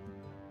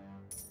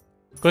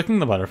 Clicking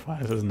the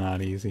butterflies is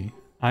not easy.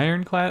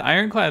 Ironclad?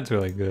 Ironclad's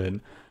really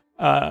good.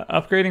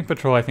 Upgrading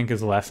patrol I think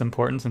is less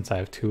important since I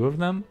have 2 of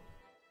them.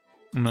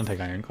 I'm gonna take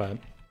Ironclad.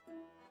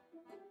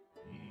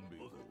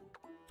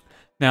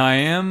 Now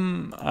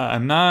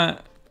I'm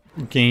not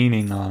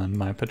gaining on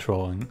my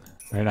patrolling,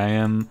 right? I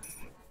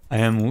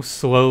am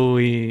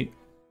slowly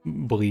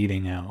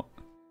bleeding out.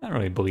 Not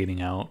really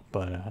bleeding out,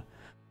 but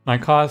my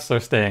costs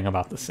are staying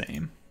about the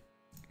same.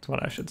 That's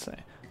what I should say.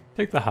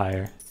 Take the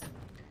higher.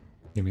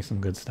 Give me some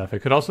good stuff. It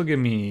could also give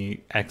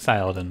me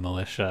Exiled and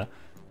Militia.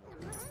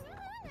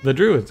 The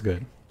Druid's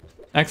good.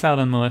 Exiled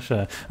and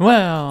Militia.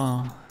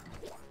 Well,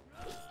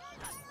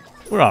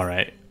 we're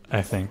alright,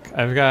 I think.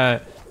 I've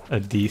got a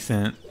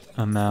decent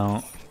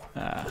amount.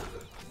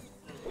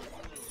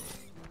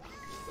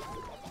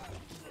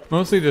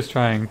 Mostly just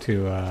trying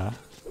to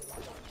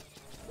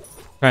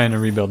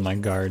rebuild my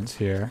guards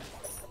here.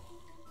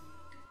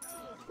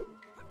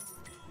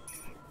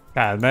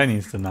 God, that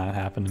needs to not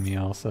happen to me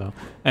also.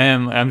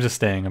 I'm just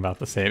staying about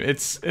the same.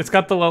 It's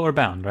got the lower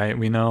bound, right?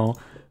 We know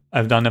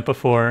I've done it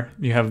before.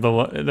 You have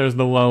there's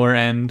the lower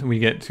end. We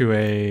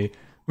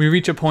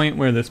reach a point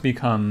where this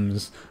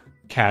becomes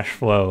cash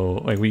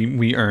flow. Like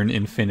we earn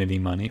infinity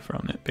money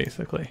from it,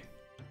 basically.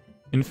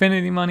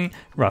 Infinity money,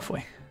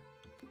 roughly.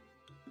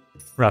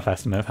 Rough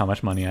estimate of how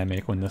much money I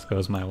make when this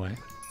goes my way.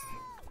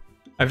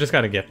 I've just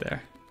got to get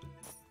there.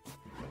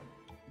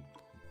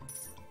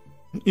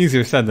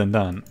 Easier said than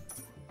done.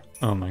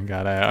 Oh my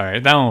god,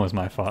 alright, that one was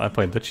my fault. I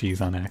played the cheese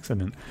on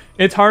accident.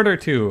 It's harder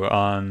too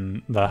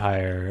on the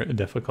higher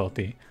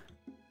difficulty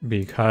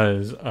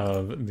because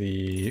of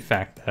the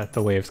fact that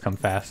the waves come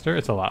faster.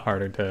 It's a lot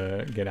harder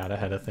to get out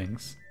ahead of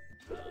things,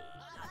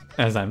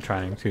 as I'm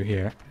trying to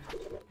here.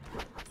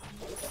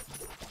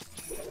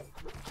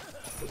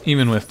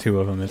 Even with 2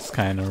 of them, it's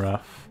kind of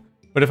rough.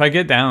 But if I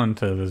get down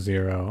to the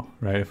 0,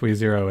 right, if we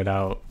zero it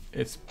out,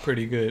 it's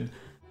pretty good.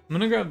 I'm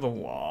gonna grab the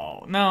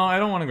wall. No, I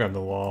don't want to grab the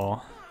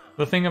wall.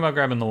 The thing about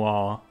grabbing the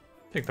wall,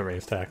 take the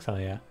raise tax, hell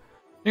yeah.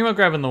 The thing about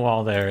grabbing the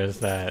wall there is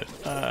that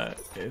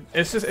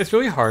it's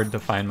really hard to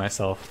find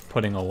myself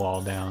putting a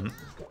wall down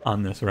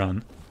on this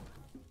run.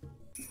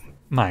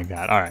 My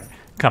god, alright,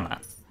 come on.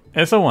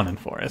 It's a 1 in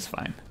 4, it's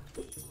fine.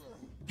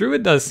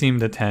 Druid does seem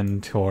to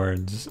tend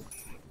towards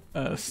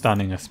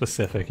stunning a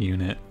specific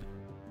unit.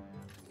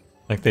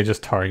 Like they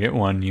just target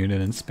one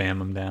unit and spam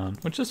them down,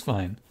 which is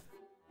fine.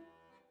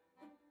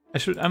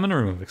 I'm gonna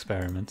remove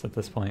experiments at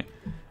this point.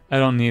 I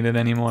don't need it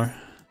anymore.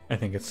 I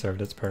think it's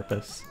served its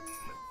purpose.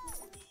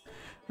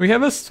 We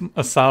have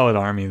a solid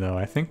army though.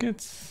 I think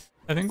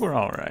we're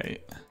all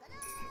right.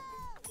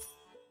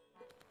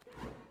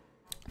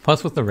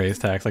 Plus with the raise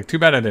tax, like too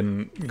bad I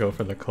didn't go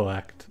for the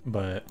collect,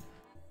 but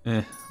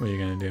what are you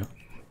gonna do?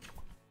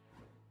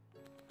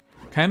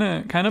 Kind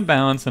of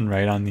balancing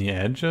right on the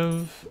edge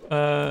of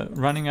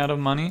running out of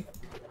money.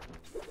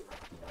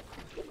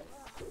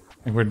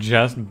 Like we're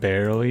just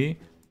barely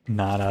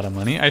not out of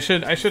money. I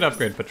should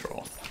upgrade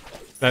patrol.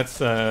 That's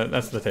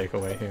the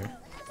takeaway here.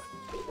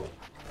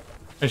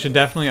 I should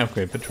definitely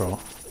upgrade patrol.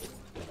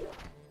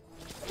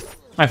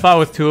 I thought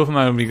with 2 of them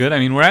I would be good. I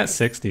mean, we're at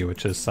 60,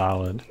 which is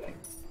solid.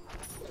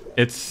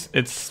 It's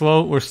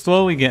slow. We're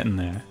slowly getting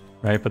there,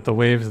 right? But the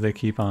waves they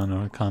keep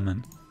on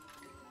coming.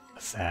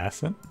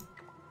 Assassin.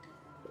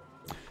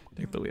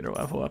 Take the leader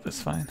level up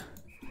is fine.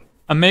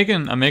 I'm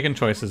making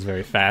choices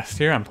very fast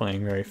here. I'm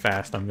playing very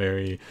fast.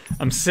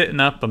 I'm sitting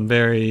up. I'm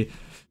very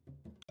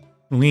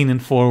leaning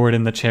forward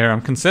in the chair.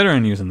 I'm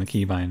considering using the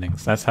key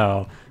bindings. That's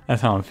how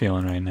I'm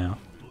feeling right now.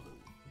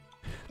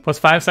 Plus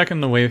 5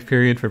 second the wave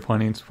period for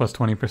 20 plus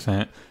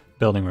 20%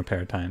 building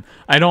repair time.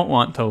 I don't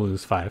want to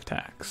lose 5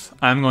 tax.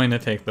 I'm going to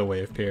take the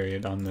wave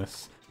period on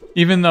this.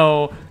 Even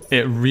though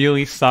it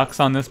really sucks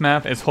on this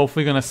map, it's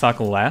hopefully going to suck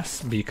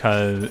less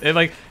because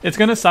it's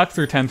going to suck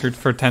through 10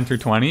 through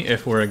 20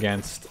 if we're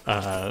against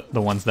the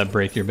ones that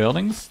break your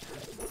buildings.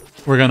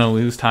 We're going to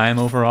lose time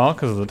overall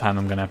because of the time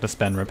I'm going to have to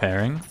spend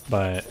repairing,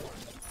 but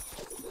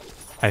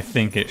I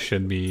think it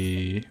should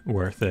be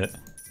worth it.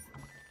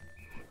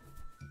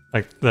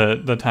 Like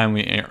the time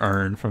we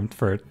earn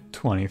for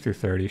 20 through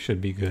 30 should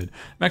be good.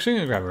 I'm actually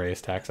going to grab a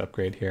raise tax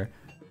upgrade here.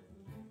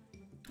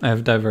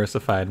 I've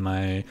diversified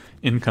my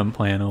income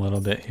plan a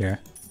little bit here.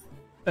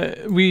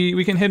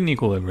 We can hit an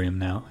equilibrium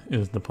now,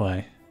 is the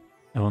play.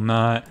 I will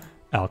not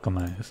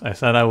alchemize. I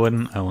said I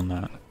wouldn't, I will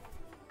not.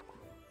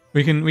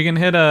 We can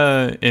hit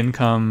a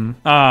income.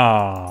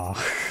 Ah,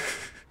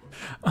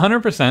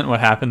 100% what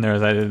happened there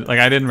is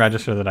I didn't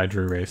register that I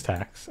drew raise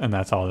tax, and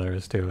that's all there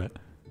is to it.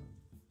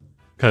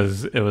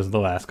 Because it was the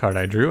last card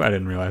I drew. I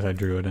didn't realize I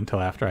drew it until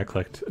after I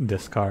clicked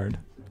discard.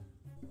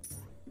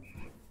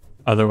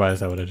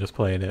 Otherwise, I would have just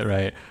played it,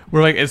 right?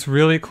 We're like, it's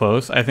really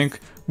close. I think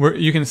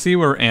you can see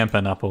we're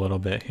amping up a little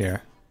bit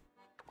here.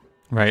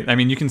 Right? I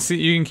mean, you can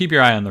keep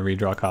your eye on the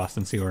redraw cost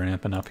and see we're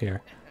amping up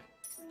here.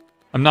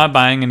 I'm not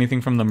buying anything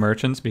from the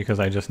merchants because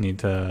I just need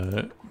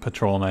to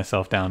patrol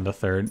myself down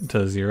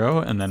to 0,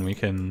 and then we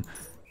can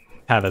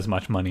have as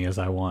much money as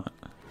I want.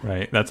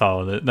 Right? That's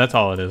all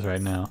it is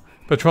right now.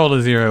 Patrol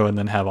to 0 and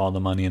then have all the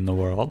money in the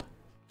world.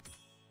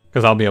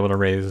 Because I'll be able to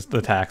raise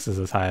the taxes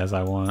as high as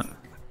I want.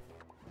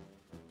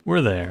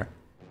 We're there.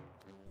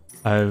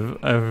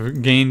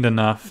 I've gained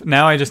enough.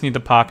 Now I just need to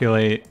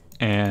populate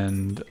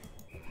and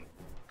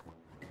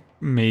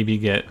maybe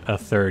get a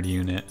 3rd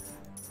unit.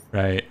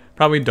 Right?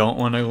 Probably don't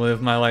want to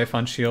live my life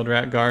on Shield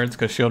Rat Guards,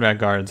 because Shield Rat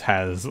Guards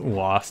has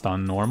lost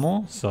on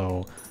normal,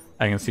 so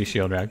I can see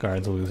Shield Rat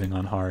Guards losing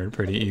on hard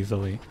pretty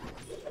easily.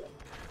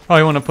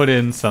 Probably want to put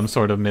in some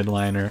sort of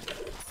midliner.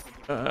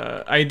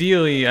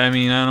 Ideally, I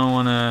mean, I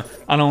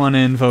don't wanna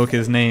invoke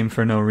his name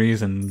for no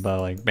reason,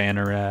 but like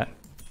Banner Rat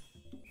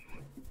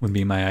would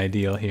be my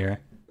ideal here.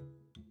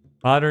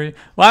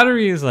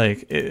 Lottery is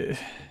like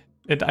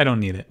I don't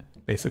need it,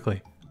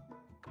 basically.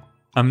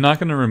 I'm not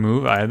going to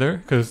remove either,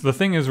 because the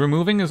thing is,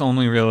 removing is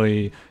only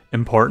really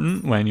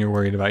important when you're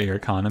worried about your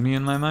economy,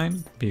 in my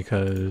mind,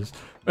 because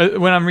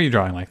when I'm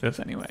redrawing like this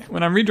anyway.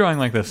 When I'm redrawing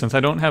like this, since I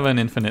don't have an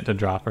infinite to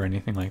drop or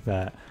anything like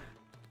that,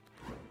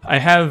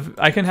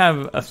 I can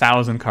have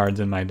 1,000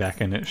 cards in my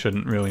deck and it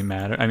shouldn't really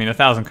matter. I mean,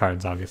 1,000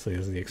 cards obviously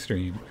is the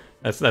extreme.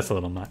 That's a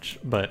little much,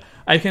 but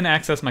I can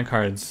access my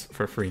cards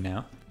for free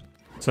now.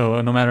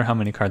 So no matter how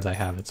many cards I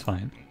have, it's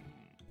fine.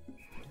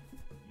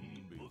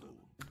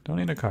 Don't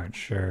need a card,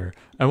 sure.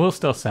 I will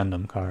still send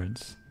them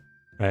cards.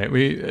 Right,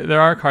 there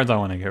are cards I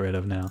want to get rid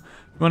of now.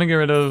 We want to get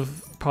rid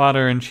of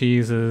Potter and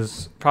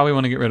Cheeses. Probably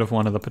want to get rid of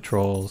one of the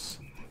patrols.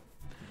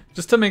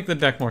 Just to make the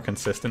deck more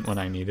consistent when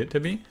I need it to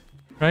be.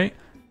 Right?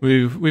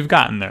 We've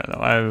gotten there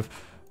though.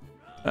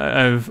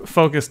 I've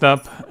focused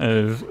up,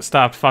 I've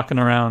stopped fucking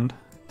around.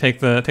 Take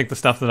the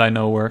stuff that I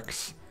know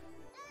works.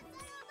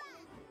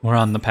 We're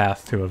on the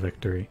path to a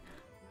victory.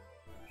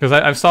 Because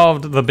I've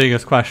solved the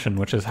biggest question,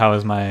 which is how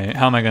am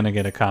I going to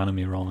get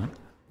economy rolling?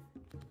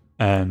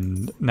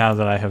 And now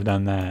that I have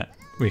done that,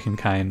 we can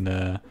kind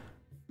of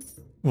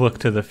look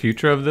to the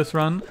future of this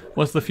run.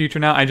 What's the future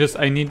now? I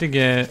need to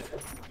get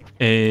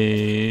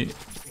a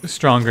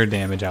stronger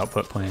damage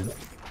output plan.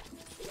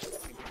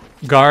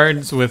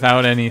 Guards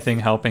without anything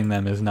helping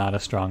them is not a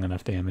strong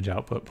enough damage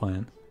output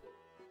plan.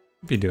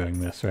 Be doing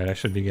this, right? I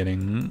should be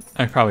getting...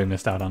 I probably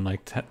missed out on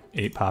like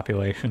 8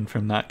 population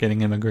from not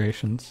getting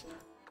immigrations.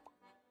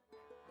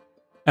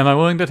 Am I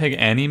willing to take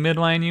any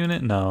midline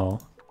unit?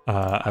 No.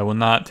 I will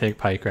not take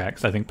Pike Rat,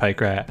 because I think Pike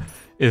Rat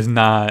is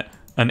not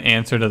an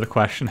answer to the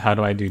question, how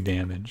do I do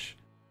damage?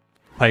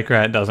 Pike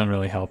Rat doesn't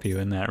really help you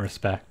in that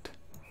respect,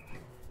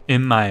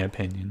 in my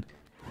opinion.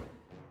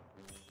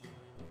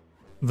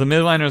 The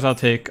midliners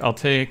I'll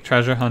take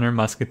Treasure Hunter,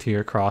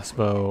 Musketeer,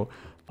 Crossbow.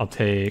 I'll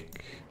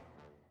take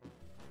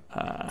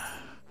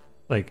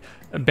like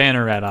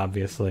Banner Rat,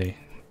 obviously.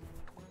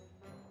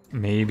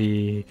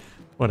 Maybe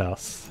what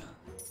else?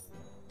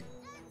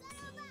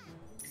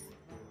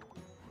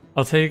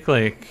 I'll take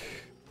like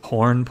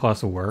Horn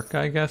plus Work,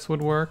 I guess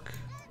would work.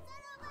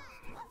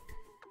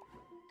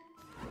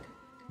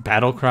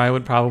 Battle Cry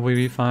would probably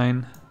be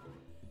fine.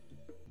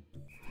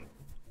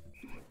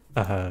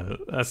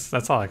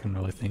 That's all I can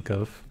really think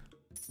of.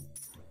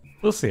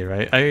 We'll see,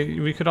 right?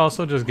 We could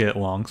also just get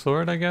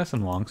Longsword, I guess,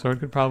 and Longsword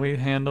could probably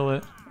handle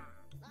it.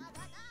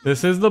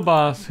 This is the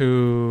boss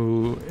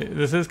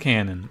this is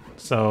canon,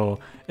 so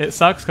it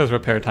sucks because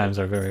repair times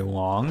are very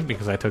long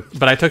because I took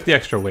the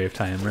extra wave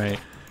time, right?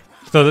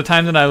 So the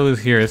time that I lose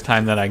here is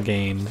time that I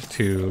gained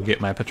to get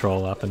my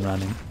patrol up and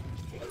running.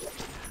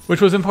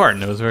 Which was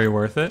important, it was very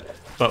worth it,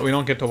 but we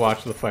don't get to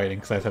watch the fighting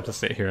because I just have to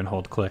sit here and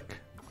hold click.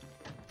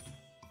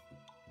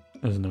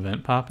 There's an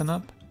event popping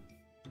up.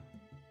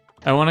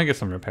 I want to get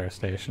some repair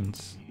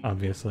stations,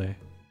 obviously.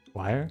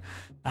 Wire?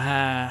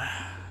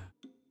 I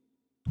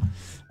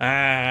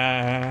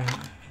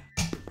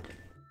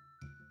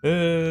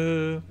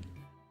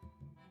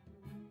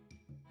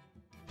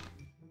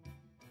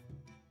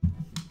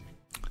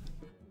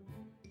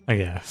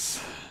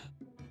guess.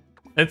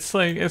 It's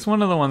like, it's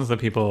one of the ones that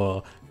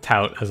people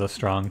tout as a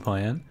strong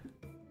plan.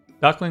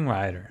 Duckling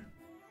Rider.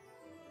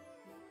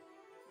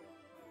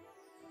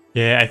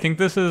 Yeah, I think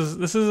this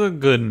is a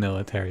good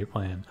military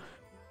plan.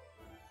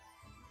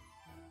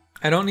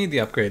 I don't need the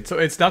upgrade. So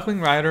it's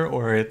Duckling Rider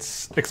or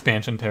it's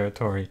expansion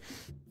territory.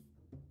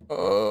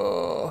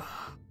 Oh,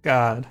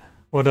 God.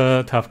 What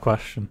a tough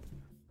question.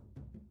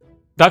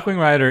 Duckling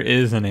Rider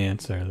is an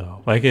answer,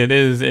 though. Like, it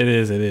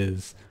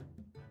is.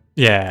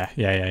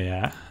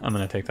 Yeah. I'm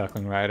gonna take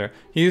Duckling Rider.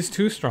 He is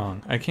too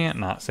strong. I can't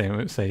not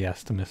say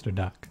yes to Mr.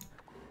 Duck.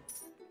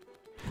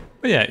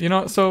 But yeah, you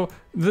know, so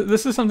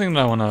this is something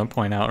that I want to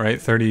point out, right?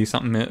 30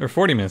 something minutes or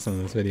 40 minutes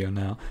into this video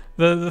now.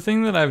 The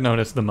thing that I've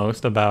noticed the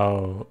most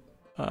about,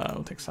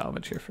 we'll take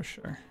salvage here for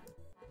sure.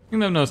 The thing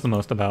that I've noticed the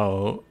most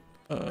about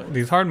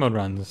these hard mode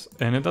runs,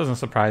 and it doesn't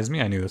surprise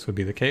me, I knew this would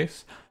be the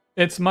case.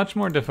 It's much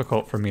more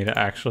difficult for me to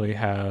actually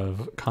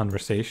have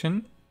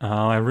conversation.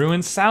 Oh, I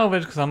ruined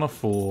salvage because I'm a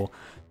fool.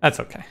 That's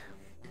okay.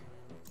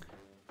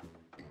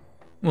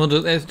 We'll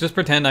just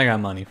pretend I got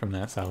money from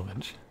that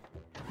salvage.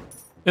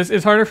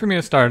 It's harder for me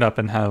to start up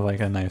and have like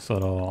a nice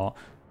little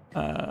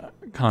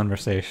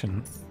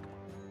conversation,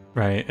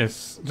 right?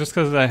 It's just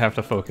because I have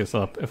to focus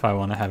up if I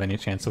want to have any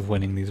chance of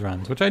winning these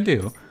runs, which I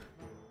do.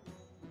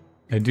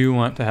 I do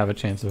want to have a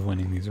chance of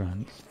winning these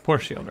runs. Poor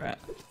shield rat.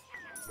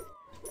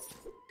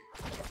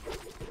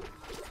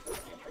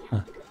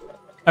 Huh.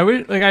 I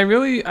would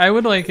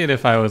like it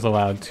if I was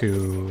allowed to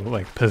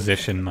like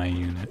position my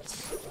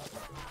units.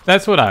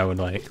 That's what I would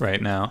like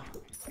right now.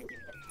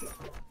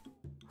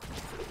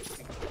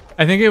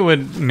 I think it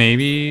would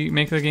maybe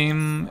make the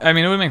game, I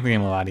mean, it would make the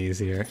game a lot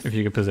easier if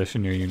you could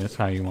position your units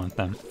how you want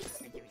them.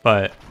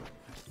 But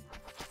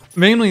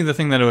mainly the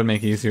thing that it would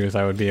make easier is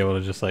I would be able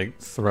to just like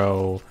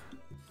throw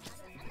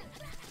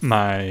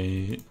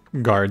my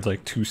guards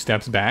like 2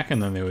 steps back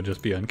and then they would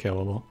just be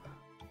unkillable.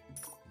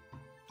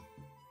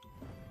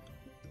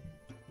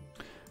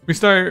 We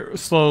start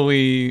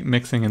slowly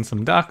mixing in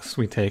some ducks.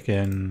 We take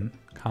in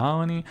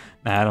colony.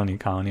 Nah, I don't need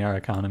colony. Our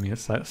economy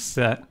is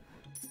set.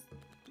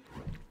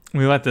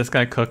 We let this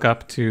guy cook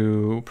up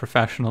to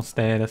professional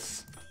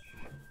status.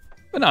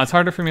 But no, it's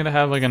harder for me to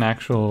have like an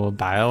actual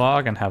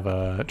dialogue and have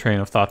a train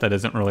of thought that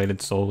isn't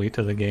related solely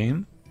to the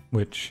game.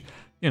 Which,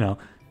 you know,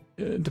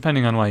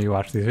 depending on why you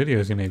watch these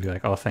videos, you may be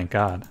like, oh, thank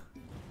God.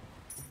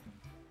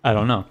 I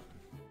don't know.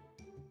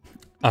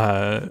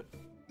 I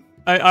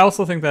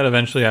also think that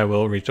eventually I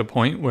will reach a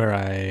point where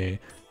I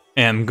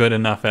am good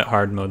enough at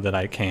hard mode that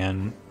I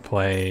can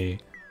play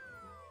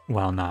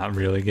while not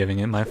really giving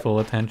it my full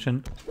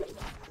attention.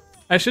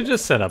 I should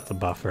just set up the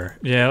buffer.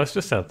 Yeah, let's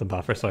just set up the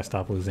buffer so I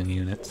stop losing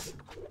units.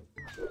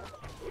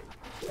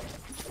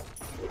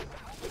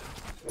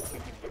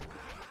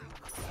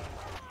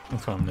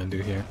 That's what I'm gonna do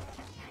here.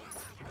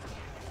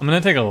 I'm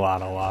gonna take a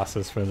lot of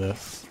losses for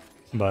this,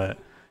 but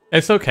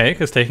it's okay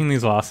because taking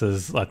these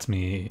losses lets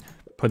me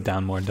put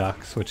down more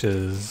ducks, which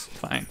is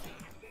fine.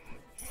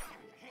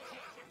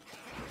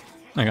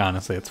 Like,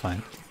 honestly, it's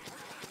fine.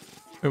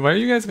 Wait, why are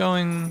you guys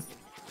going?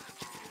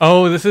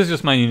 Oh, this is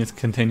just my units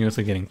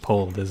continuously getting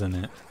pulled, isn't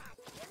it?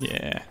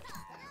 Yeah.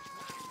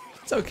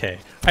 It's okay.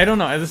 I don't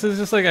know. This is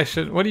just like I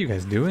should... What are you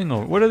guys doing?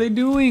 Or what are they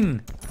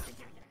doing?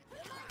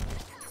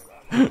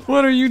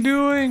 What are you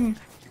doing?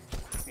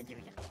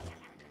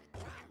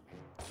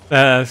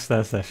 That's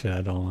that shit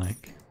I don't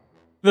like.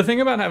 The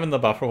thing about having the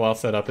buffer wall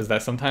set up is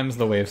that sometimes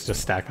the waves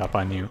just stack up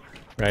on you,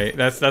 right?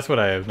 That's what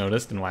I have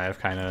noticed and why I've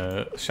kind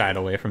of shied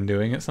away from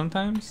doing it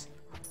sometimes.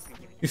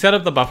 You set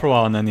up the buffer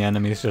wall and then the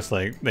enemies just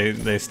like,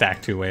 they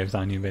stack 2 waves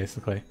on you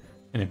basically,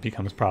 and it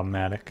becomes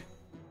problematic.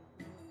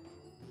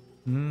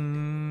 I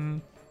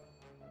don't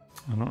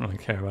really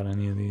care about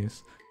any of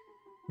these.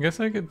 I guess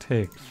I could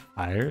take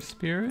Fire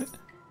Spirit?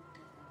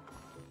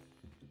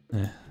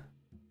 Eh.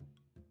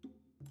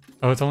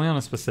 Oh, it's only on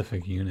a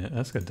specific unit.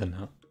 That's good to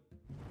know.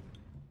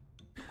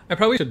 I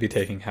probably should be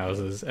taking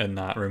houses and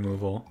not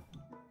removal.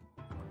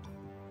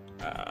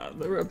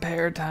 The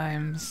repair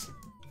times.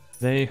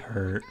 They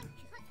hurt.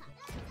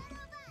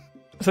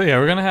 So yeah,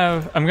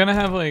 I'm gonna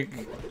have like,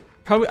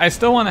 probably, I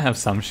still want to have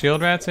some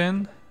shield rats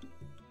in.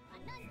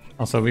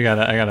 Also, I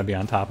gotta be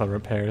on top of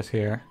repairs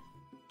here.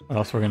 Or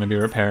else we're gonna be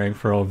repairing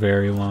for a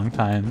very long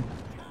time.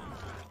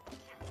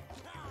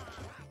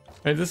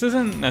 Right, this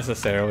isn't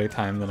necessarily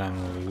time that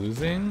I'm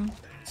losing,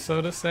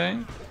 so to say.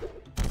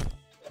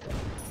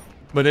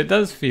 But it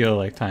does feel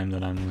like time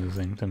that I'm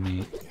losing to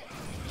me.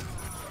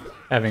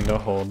 Having to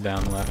hold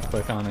down left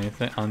click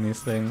on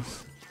these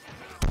things.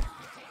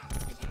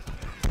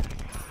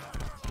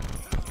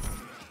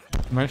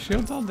 Are my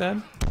shields all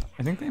dead?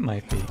 I think they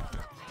might be.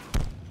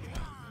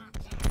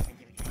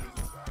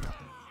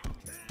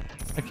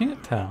 I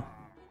can't tell.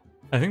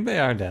 I think they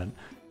are dead.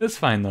 It's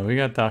fine though, we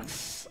got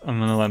ducks. I'm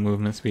gonna let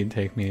movement speed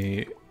take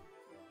me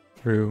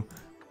through,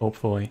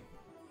 hopefully.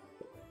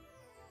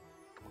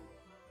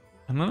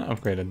 I'm gonna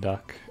upgrade a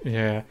duck.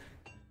 Yeah,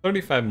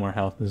 35 more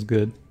health is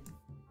good.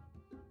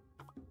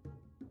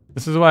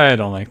 This is why I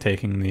don't like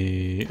taking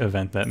the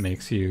event that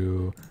makes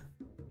you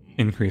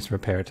increase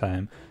repair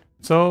time.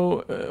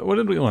 So, what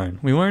did we learn?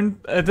 We learned,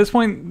 at this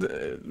point,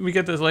 we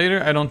get this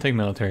later, I don't take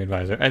military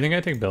advisor. I think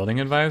I take building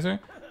advisor.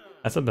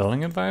 That's a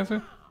building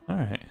advisor?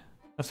 Alright,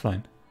 that's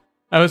fine.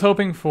 I was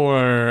hoping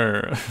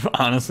for,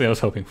 honestly, I was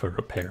hoping for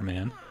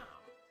repairman.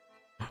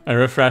 I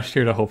refreshed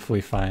here to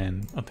hopefully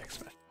find, I'll take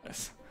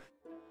specialist.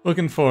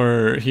 Looking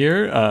for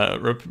here,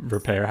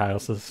 repair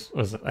house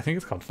was, I think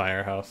it's called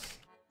firehouse.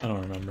 I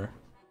don't remember.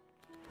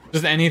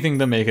 Just anything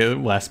to make it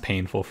less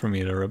painful for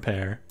me to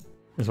repair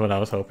is what I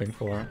was hoping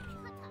for.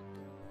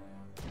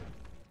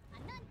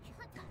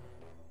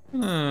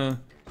 I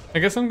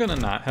guess I'm gonna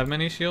not have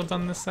many shields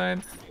on this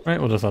side. Right,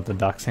 we'll just let the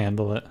ducks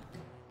handle it.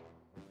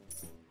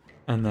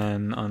 And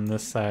then on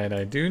this side,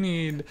 I do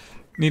need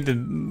to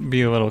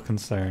be a little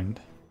concerned,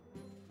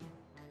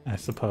 I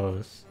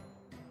suppose.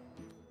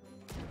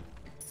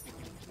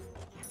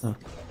 Huh.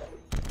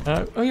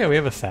 Oh yeah, we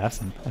have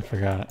assassin. I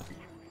forgot.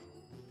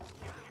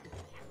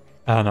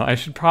 I don't know. I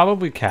should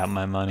probably cap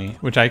my money,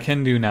 which I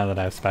can do now that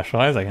I've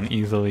specialized. I can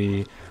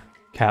easily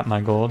cap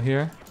my gold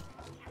here.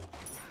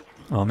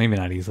 Well, maybe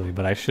not easily,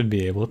 but I should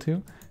be able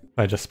to if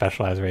I just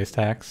specialize raise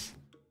tax.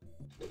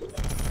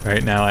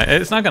 Right now,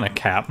 it's not going to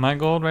cap my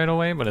gold right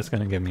away, but it's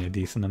going to give me a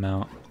decent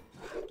amount.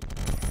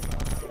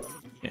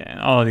 Yeah, and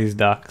all of these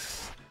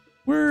ducks,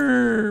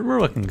 we're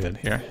looking good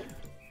here.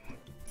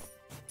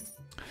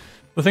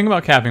 The thing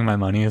about capping my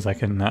money is I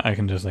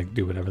can just like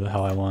do whatever the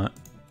hell I want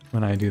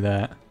when I do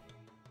that.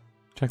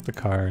 Check the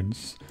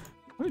cards.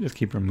 Let me just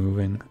keep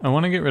removing. I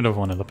want to get rid of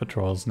one of the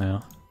patrols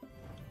now.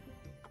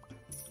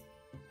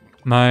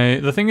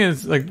 The thing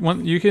is, like,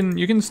 you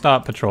can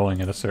stop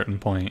patrolling at a certain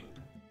point.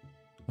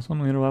 +1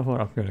 leader level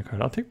or upgrade a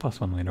card? I'll take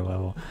 +1 leader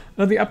level.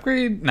 No, the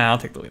upgrade. Nah, I'll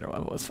take the leader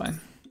level. It's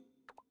fine.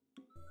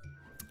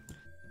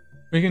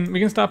 We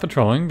can stop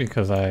patrolling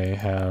because I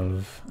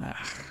have.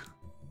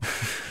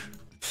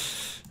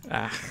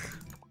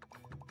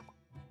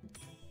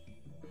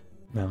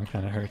 No, it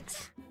kind of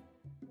hurts.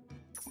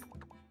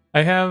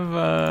 I have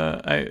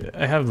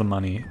I have the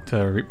money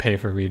to pay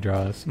for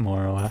redraws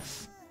more or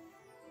less.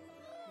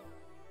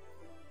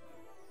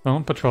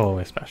 Don't patrol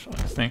away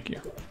specialize. Thank you.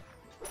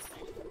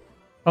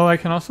 Oh, I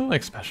can also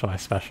like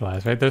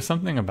specialize, right? There's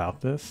something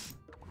about this,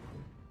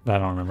 but I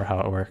don't remember how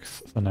it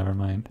works, so never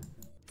mind.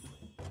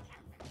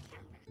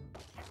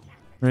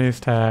 Raise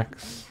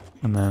tax,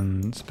 and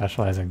then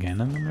specialize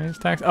again, and then raise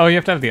tax. Oh, you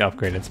have to have the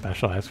upgraded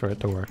specialize for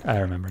it to work. I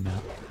remember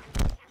now.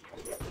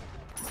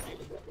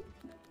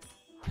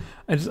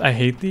 I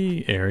hate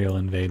the aerial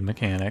invade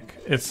mechanic.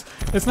 It's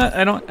not,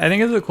 I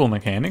think it's a cool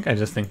mechanic. I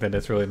just think that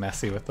it's really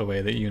messy with the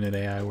way that unit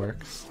AI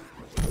works.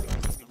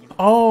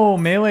 Oh,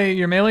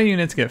 your melee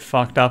units get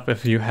fucked up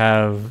if you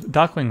have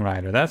Duckling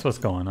Rider. That's what's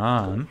going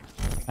on.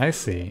 I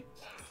see.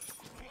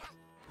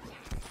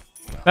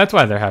 That's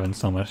why they're having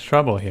so much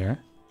trouble here.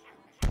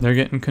 They're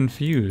getting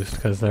confused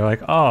because they're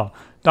like, oh,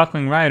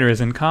 Duckling Rider is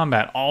in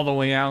combat all the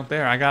way out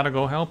there. I gotta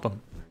go help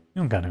him.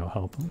 You don't gotta go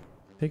help him.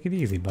 Take it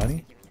easy,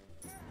 buddy.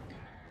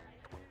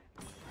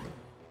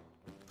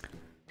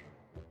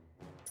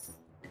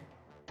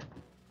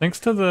 Thanks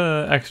to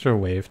the extra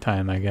wave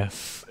time, I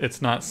guess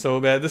it's not so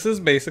bad. This is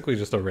basically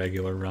just a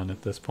regular run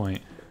at this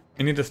point.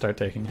 I need to start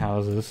taking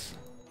houses.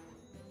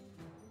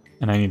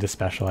 And I need to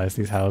specialize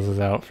these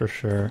houses out for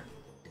sure.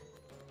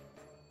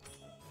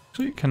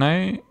 Actually, can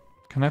I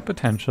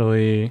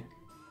potentially...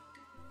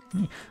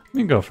 Let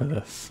me go for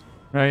this,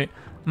 right?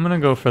 I'm gonna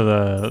go for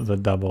the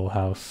double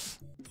house.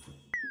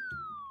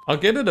 I'll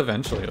get it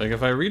eventually. Like,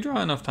 if I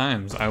redraw enough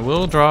times, I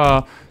will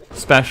draw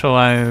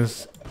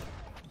specialize...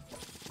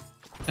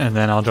 And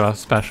then I'll draw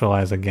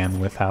specialize again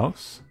with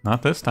house.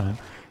 Not this time.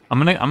 I'm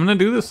gonna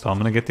do this though. I'm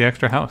gonna get the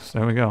extra house.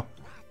 There we go.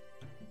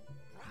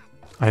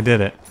 I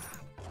did it.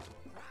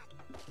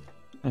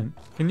 And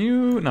can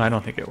you? No, I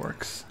don't think it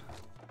works.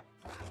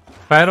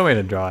 If I had a way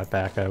to draw it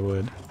back, I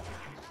would.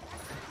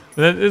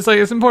 It's like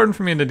it's important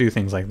for me to do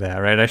things like that,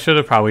 right? I should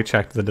have probably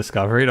checked the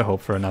discovery to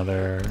hope for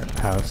another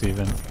house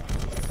even.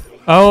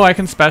 Oh, I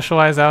can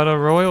specialize out a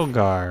royal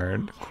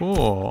guard.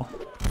 Cool.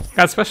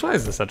 God,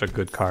 specialize is such a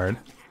good card.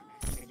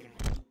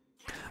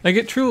 Like,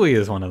 it truly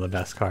is one of the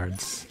best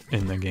cards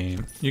in the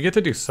game. You get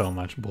to do so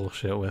much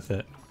bullshit with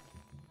it.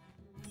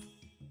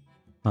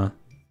 Huh.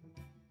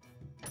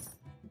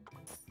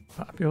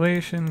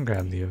 Population,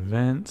 grab the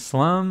event.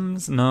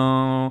 Slums?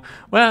 No.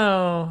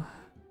 Well.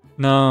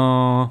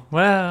 No.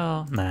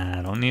 Well. Nah,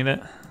 I don't need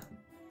it.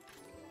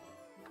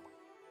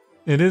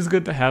 It is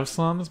good to have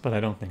slums, but I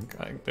don't think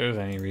like there's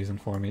any reason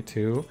for me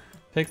to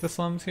take the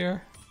slums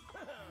here.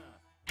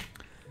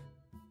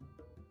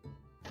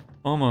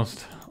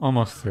 Almost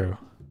through.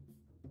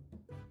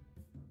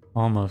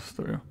 Almost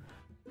through.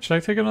 Should I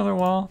take another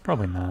wall?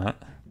 Probably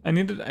not. I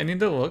need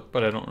to look,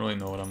 but I don't really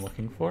know what I'm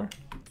looking for.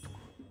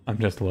 I'm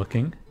just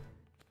looking.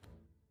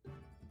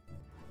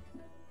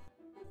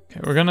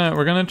 Okay, we're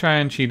gonna try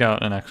and cheat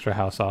out an extra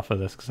house off of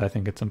this because I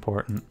think it's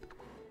important.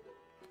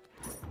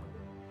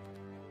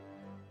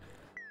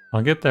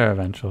 I'll get there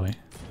eventually.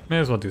 May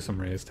as well do some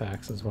raise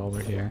taxes while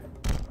we're here.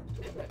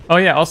 Oh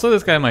yeah, also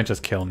this guy might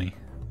just kill me.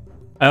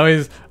 I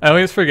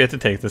always forget to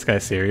take this guy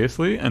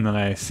seriously, and then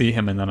I see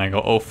him and then I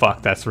go, oh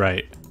fuck, that's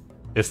right.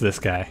 It's this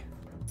guy.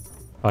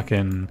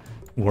 Fucking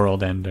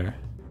world ender.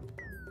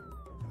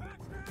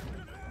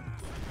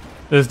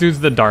 This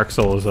dude's the Dark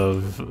Souls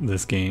of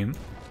this game.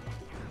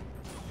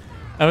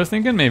 I was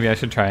thinking maybe I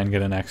should try and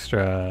get an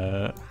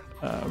extra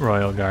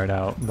royal guard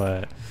out,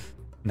 but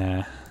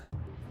nah.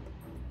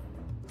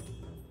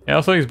 Yeah,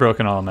 also he's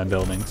broken all of my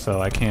buildings, so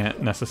I can't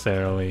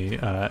necessarily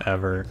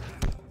ever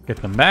get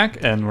them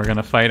back, and we're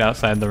gonna fight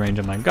outside the range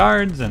of my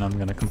guards, and I'm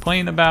gonna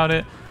complain about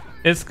it.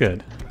 It's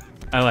good.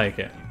 I like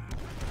it.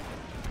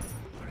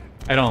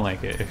 I don't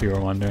like it, if you were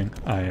wondering.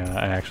 I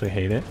actually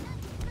hate it.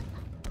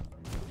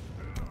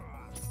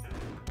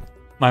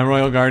 My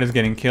Royal Guard is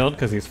getting killed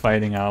because he's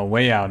fighting out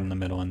way out in the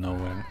middle of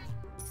nowhere.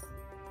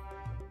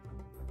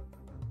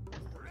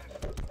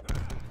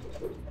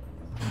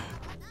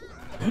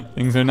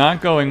 Things are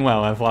not going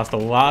well. I've lost a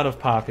lot of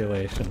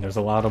population. There's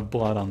a lot of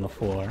blood on the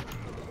floor.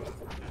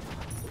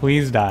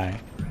 Please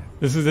die.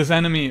 This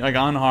enemy, like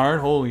on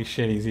hard, holy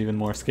shit, he's even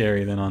more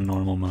scary than on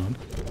normal mode.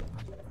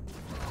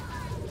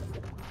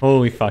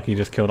 Holy fuck, he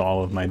just killed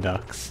all of my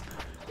ducks.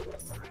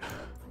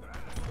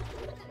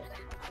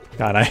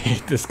 God, I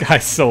hate this guy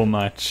so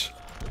much.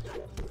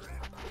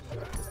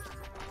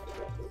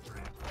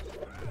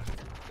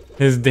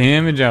 His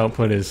damage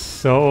output is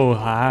so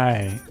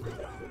high.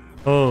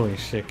 Holy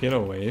shit, get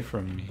away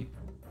from me.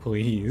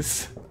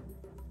 Please.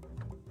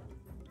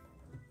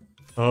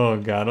 Oh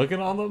god, look at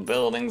all the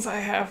buildings I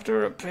have to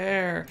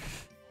repair.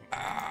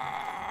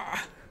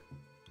 Ah.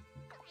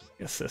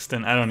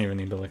 Assistant, I don't even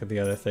need to look at the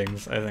other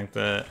things. I think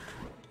that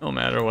no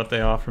matter what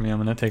they offer me, I'm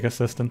gonna take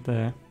assistant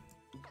there.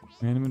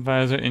 Random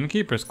advisor,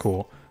 innkeeper's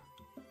cool.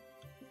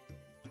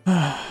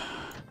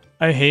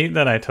 I hate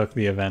that I took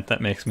the event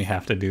that makes me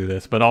have to do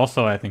this, but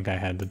also I think I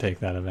had to take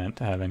that event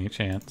to have any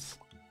chance.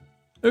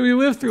 If you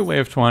live through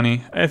wave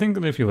 20, I think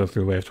that if you live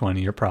through wave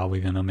 20, you're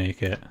probably gonna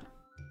make it.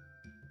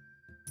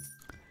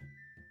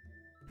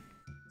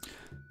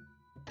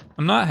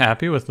 I'm not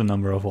happy with the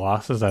number of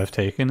losses I've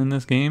taken in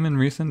this game in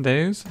recent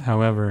days.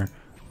 However,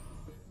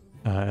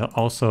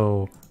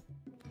 also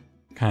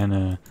kind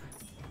of,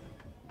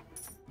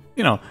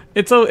 you know,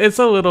 it's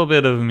a little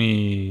bit of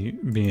me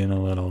being a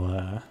little,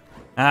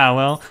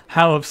 well,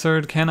 how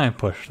absurd can I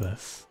push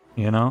this?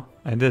 You know,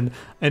 I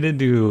did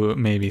do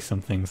maybe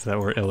some things that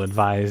were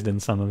ill-advised in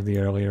some of the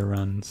earlier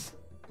runs.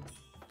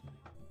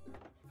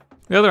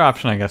 The other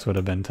option, I guess, would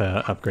have been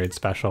to upgrade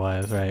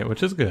Specialize, right?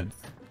 Which is good.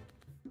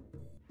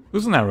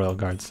 Losing that Royal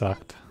Guard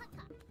sucked.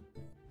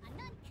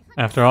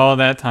 After all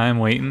that time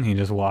waiting, he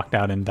just walked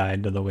out and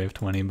died to the Wave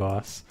 20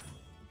 boss.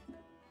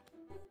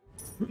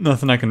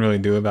 Nothing I can really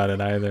do about it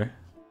either.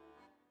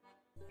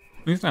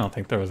 At least I don't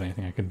think there was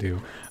anything I could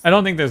do. I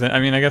don't think there's I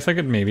mean, I guess I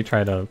could maybe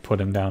try to put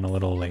him down a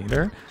little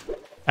later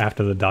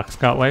after the ducks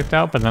got wiped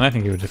out, but then I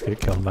think he would just get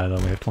killed by the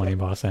Wave 20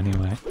 boss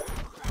anyway.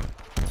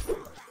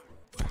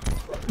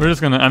 I'm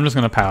just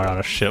gonna power out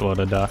a shitload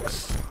of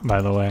ducks,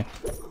 by the way.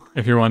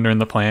 If you're wondering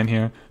the plan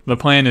here, the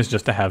plan is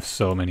just to have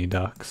so many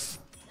ducks.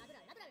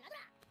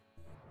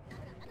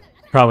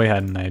 Probably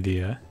had an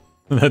idea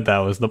that that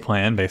was the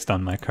plan based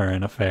on my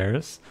current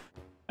affairs.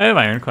 I have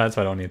Ironclad,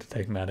 so I don't need to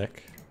take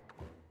medic.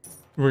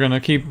 We're gonna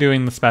keep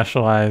doing the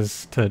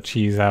Specialize to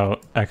cheese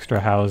out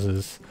extra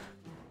houses,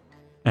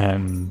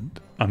 and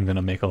I'm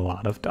gonna make a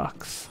lot of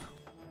ducks.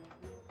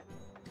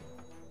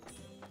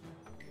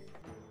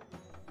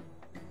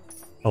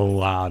 A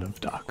lot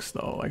of ducks,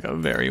 though, like a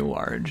very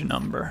large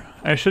number.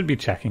 I should be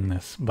checking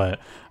this, but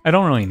I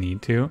don't really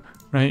need to,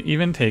 right?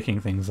 Even taking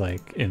things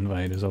like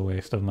invite is a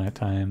waste of my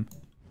time.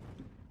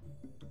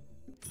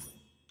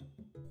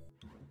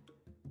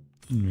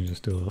 Let me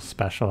just do a little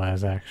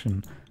Specialize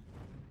action.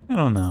 I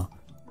don't know.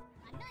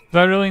 Do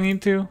I really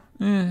need to?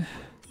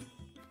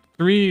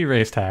 3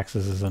 race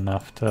taxes is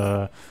enough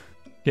to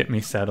get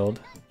me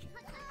settled.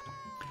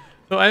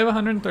 So I have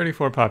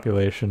 134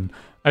 population.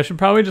 I should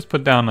probably just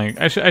put down like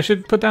I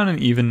should put down an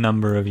even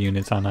number of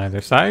units on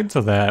either side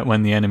so that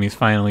when the enemies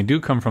finally do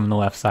come from the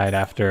left side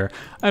after,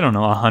 I don't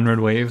know,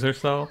 100 waves or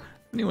so. How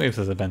many waves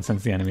has it been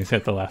since the enemies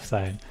hit the left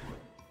side?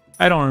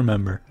 I don't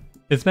remember.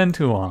 It's been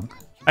too long.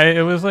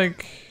 It was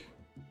like,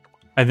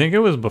 I think it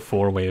was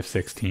before wave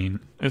 16.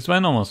 It's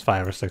been almost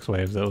 5 or 6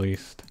 waves at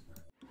least.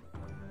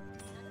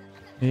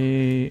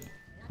 8,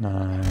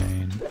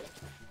 9.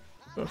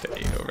 Go to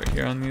 8 over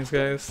here on these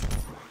guys.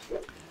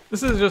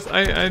 This is just,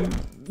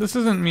 this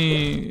isn't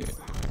me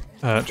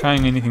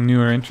trying anything new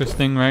or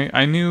interesting, right?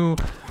 I knew,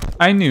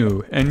 and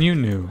you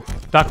knew,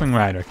 Duckling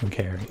Rider can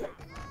carry.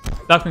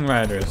 Duckling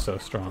Rider is so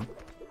strong.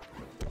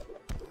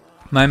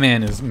 My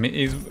man is,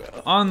 he's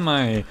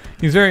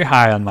very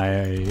high on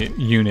my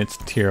units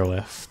tier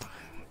list.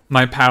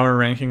 My power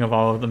ranking of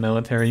all of the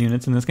military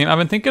units in this game. I've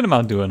been thinking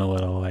about doing a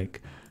little,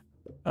 like,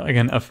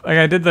 again, like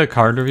I did the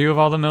card review of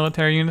all the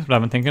military units, but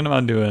I've been thinking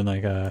about doing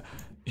like a,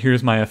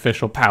 here's my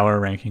official power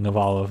ranking of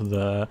all of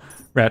the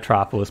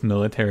Ratropolis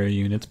military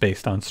units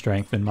based on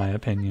strength, in my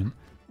opinion.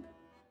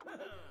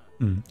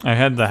 I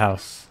had the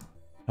house.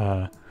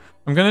 I'm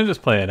gonna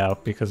just play it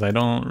out because I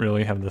don't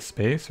really have the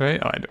space, right?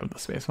 Oh, I do have the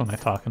space. What am I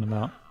talking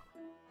about?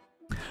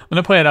 I'm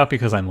gonna play it out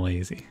because I'm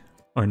lazy.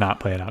 Or not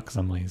play it out because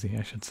I'm lazy,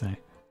 I should say.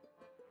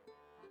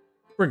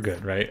 We're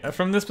good, right?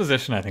 From this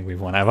position, I think we've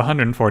won. I have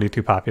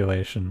 142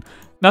 population.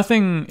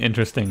 Nothing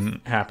interesting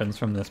happens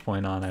from this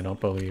point on, I don't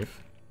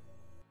believe.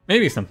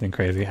 Maybe something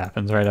crazy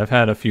happens, right? I've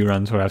had a few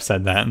runs where I've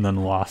said that and then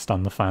lost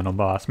on the final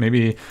boss.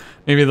 Maybe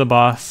the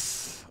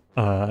boss,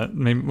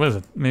 maybe, what is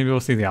it? Maybe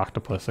we'll see the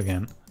octopus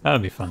again. That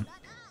would be fun.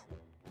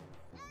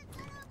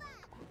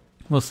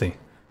 We'll see.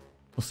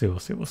 We'll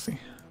see.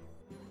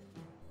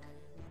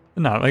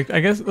 No, like, I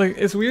guess, like,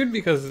 it's weird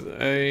because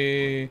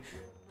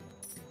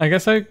I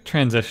guess I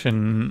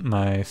transition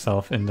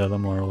myself into the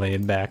more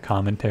laid-back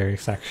commentary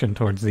section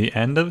towards the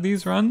end of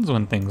these runs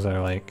when things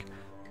are like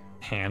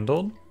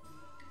handled.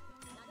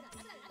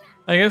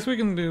 I guess we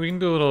can do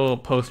a little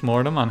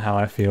post-mortem on how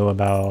I feel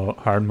about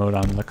hard mode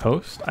on the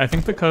coast. I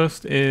think the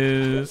coast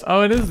is...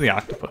 oh, it is the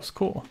octopus.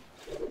 Cool.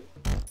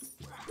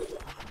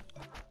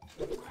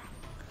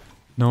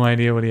 No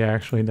idea what he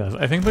actually does.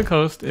 I think the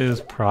coast is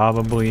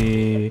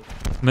probably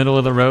middle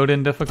of the road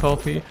in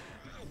difficulty.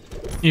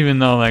 Even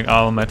though, like,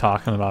 all am I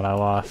talking about, I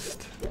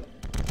lost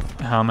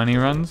how many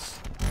runs?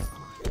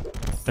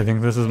 I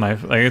think this is my...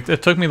 like,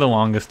 it took me the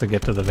longest to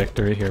get to the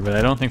victory here, but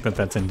I don't think that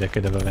that's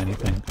indicative of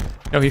anything.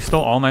 Yo, he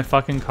stole all my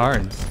fucking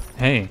cards.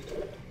 Hey.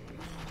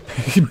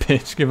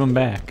 Bitch, give them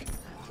back.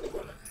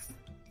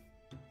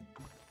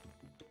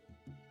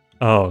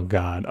 Oh,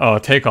 God. Oh,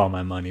 take all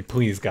my money.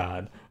 Please,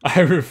 God.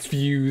 I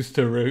refuse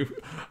to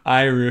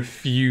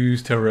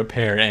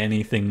repair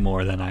anything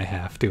more than I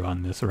have to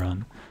on this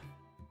run.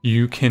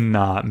 You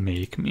cannot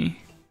make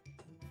me.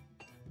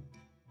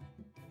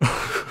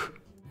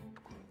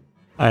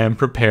 I am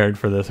prepared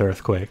for this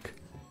earthquake.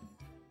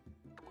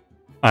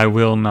 I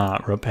will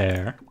not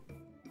repair.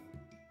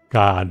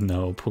 God,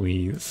 no,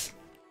 please.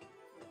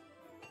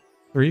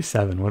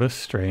 3-7, what a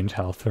strange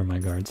health for my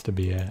guards to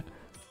be at.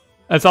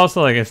 It's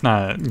also like, it's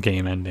not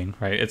game ending,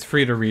 right? It's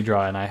free to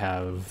redraw and I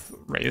have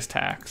raised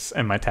tax,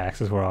 and my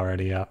taxes were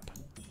already up.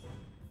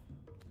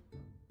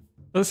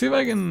 Let's see if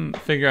I can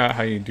figure out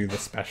how you do the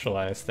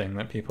specialized thing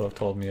that people have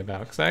told me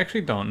about, because I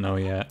actually don't know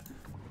yet.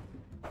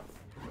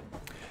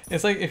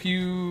 It's like if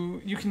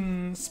you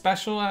can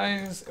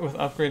specialize with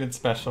upgraded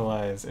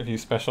specialize if you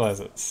specialize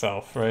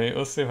itself, right?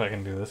 Let's see if I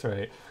can do this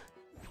right.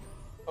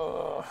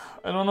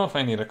 I don't know if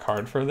I need a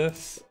card for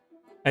this.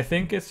 I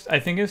think it's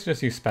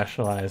just you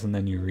specialize and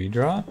then you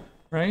redraw,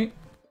 right?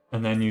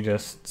 And then you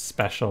just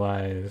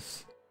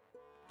specialize,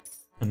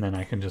 and then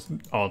I can just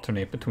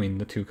alternate between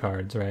the two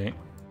cards, right?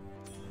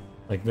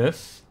 Like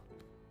this?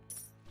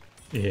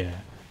 Yeah.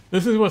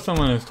 This is what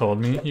someone has told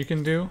me you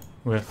can do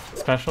with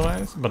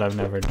specialize, but I've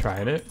never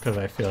tried it because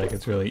I feel like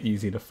it's really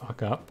easy to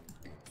fuck up.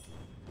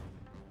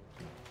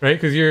 Right?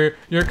 Because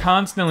you're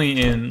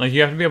constantly in, like,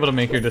 you have to be able to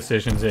make your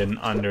decisions in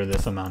under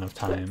this amount of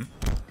time.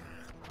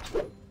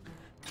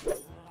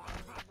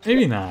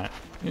 Maybe not.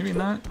 Maybe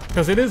not.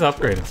 Because it is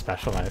upgraded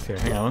specialized here.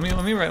 Hang on,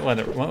 let me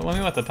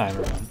let the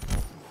timer run.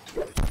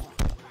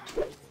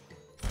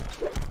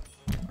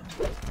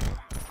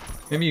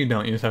 Maybe you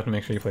don't. You just have to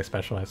make sure you play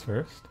specialized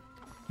first.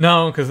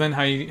 No, because then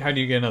how do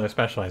you get another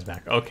specialized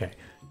back? Okay.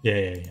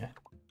 Yeah.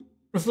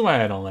 This is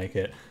why I don't like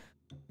it.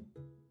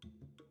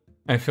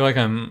 I feel like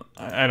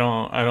I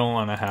don't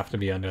want to have to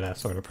be under that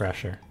sort of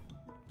pressure.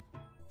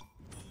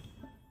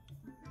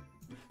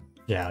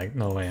 Yeah, like,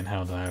 no way in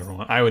hell did I ever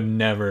want... I would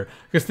never...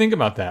 Because think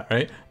about that,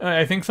 right?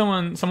 I think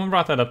someone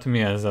brought that up to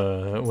me as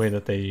a way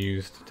that they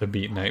used to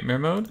beat Nightmare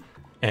Mode.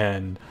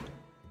 And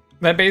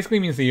that basically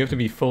means that you have to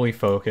be fully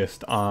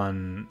focused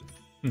on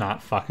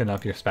not fucking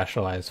up your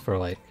specialized for,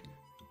 like,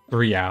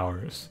 3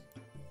 hours.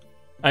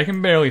 I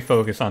can barely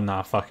focus on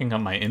not fucking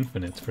up my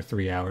infinites for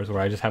 3 hours,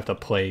 where I just have to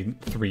play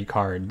 3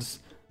 cards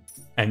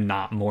and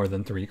not more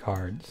than 3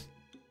 cards.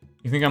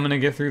 You think I'm gonna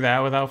get through that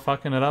without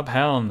fucking it up?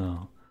 Hell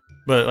no.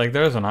 But, like,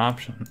 there's an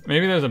option.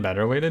 Maybe there's a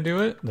better way to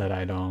do it that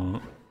I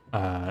don't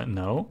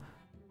know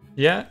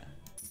yet,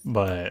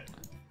 but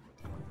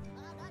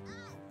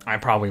I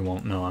probably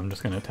won't know. I'm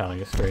just gonna tell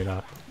you straight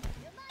up.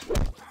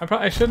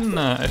 I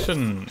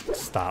shouldn't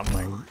stop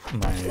my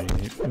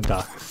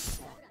ducks.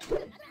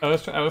 I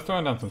was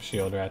throwing down some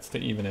shield rats to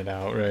even it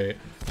out, right?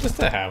 Just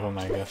to have them,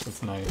 I guess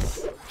it's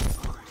nice.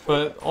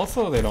 But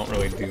also they don't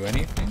really do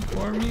anything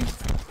for me.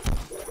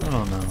 I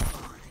don't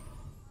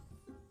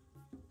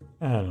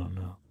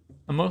know.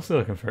 I'm mostly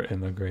looking for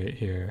immigrate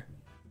here.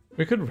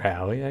 We could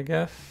rally, I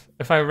guess.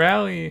 If I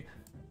rally,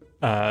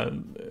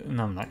 no,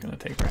 I'm not gonna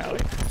take rally.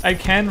 I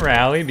can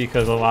rally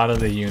because a lot of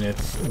the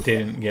units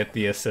didn't get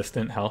the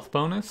assistant health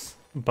bonus,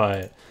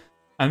 but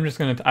I'm just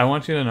gonna, I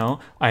want you to know,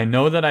 I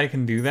know that I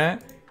can do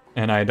that,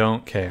 and I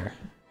don't care.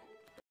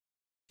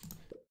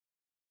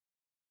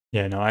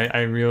 Yeah, no,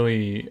 I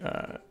really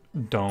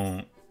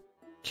don't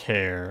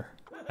care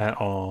at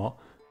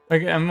all.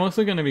 Like, I'm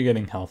mostly going to be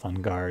getting health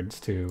on guards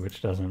too,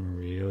 which doesn't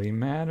really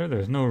matter.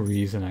 There's no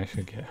reason I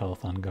should get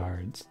health on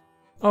guards.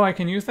 Oh, I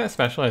can use that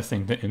specialized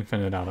thing to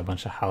infinite out a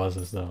bunch of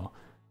houses though.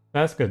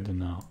 That's good to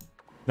know.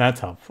 That's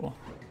helpful.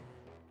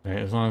 Right,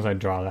 as long as I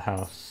draw the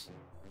house.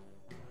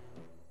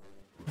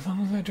 As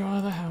long as I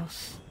draw the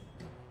house.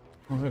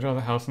 As long as I draw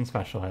the house and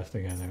specialize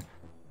together.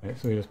 Right,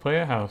 so we just play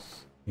a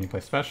house, and you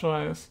play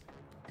specialize,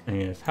 and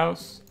you just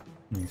house,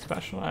 and you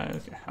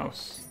specialize your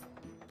house.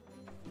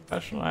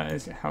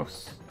 Specialize your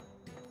house.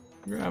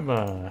 Grab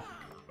a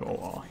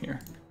wall here.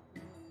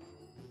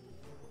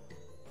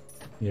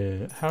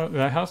 Yeah,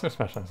 the house or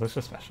specialize? Let's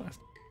just specialize.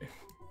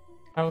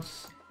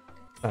 House,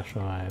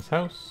 specialize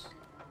house,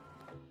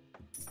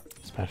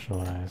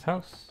 specialize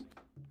house,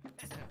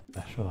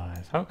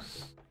 specialize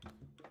house.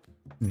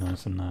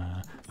 Noticing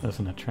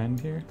a trend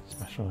here.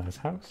 Specialize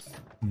house,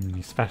 And then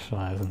you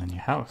specialize and then you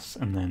house.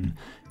 And then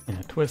in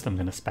a twist I'm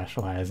gonna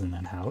specialize and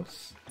then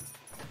house.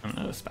 I'm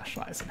gonna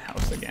specialize and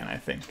house again, I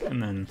think.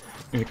 And then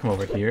maybe come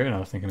over here, and I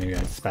was thinking maybe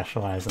I'd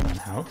specialize and then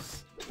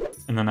house.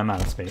 And then I'm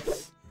out of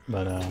space.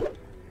 But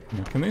you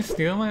know, can they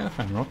steal my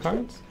ephemeral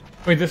cards?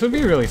 Wait, this would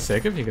be really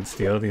sick if you could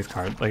steal these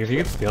cards. Like if you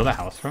could steal the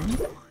house from me.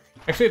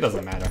 Actually, it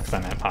doesn't matter because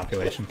I'm at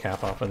population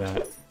cap off of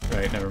that.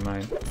 Right, never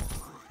mind.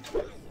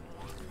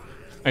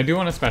 I do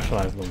want to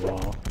specialize the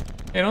wall.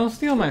 Hey, don't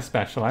steal my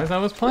specialize. I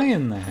was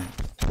playing that.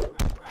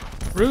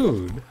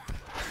 Rude.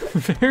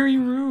 Very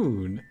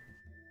rude.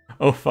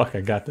 Oh fuck,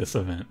 I got this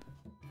event.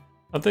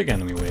 I'll take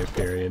enemy wave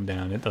period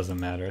down. It doesn't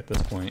matter at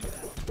this point.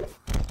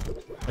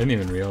 I didn't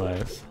even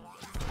realize.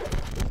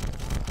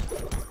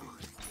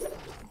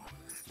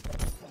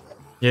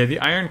 Yeah, the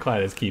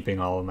ironclad is keeping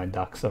all of my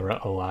ducks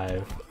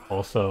alive.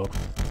 Also,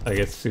 like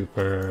it's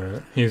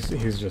super. He's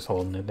just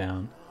holding it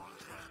down.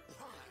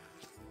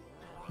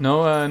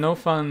 No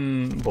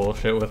fun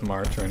bullshit with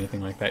March or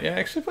anything like that. Yeah,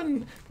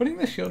 actually putting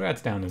the shield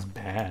rats down is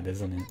bad,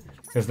 isn't it?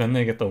 Because then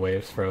they get the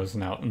waves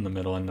frozen out in the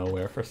middle of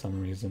nowhere for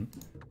some reason.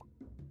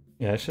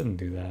 Yeah, I shouldn't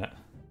do that.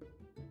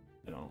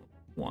 I don't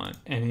want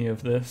any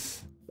of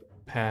this.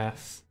 Pass.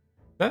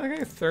 Is that like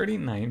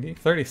 30-90?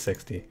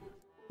 30-60.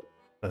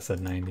 I said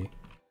 90.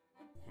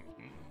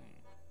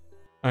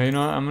 Oh, you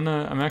know what?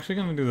 I'm actually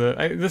gonna do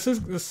the.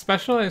 This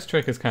specialized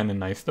trick is kind of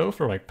nice though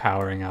for like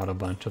powering out a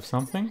bunch of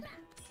something,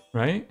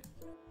 right?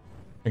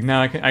 Like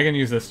now I can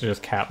use this to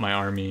just cap my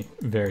army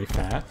very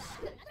fast.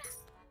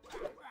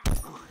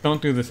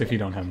 Don't do this if you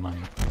don't have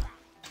money.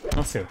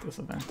 Let's see what this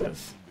event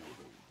is.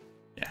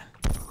 Yeah.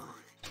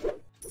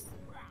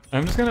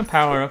 I'm just gonna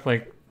power up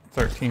like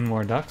 13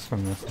 more ducks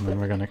from this, and then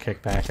we're gonna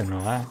kick back and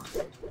relax.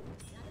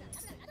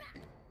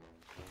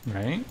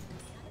 Right?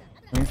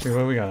 Let me see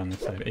what we got on this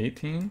side.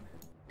 18.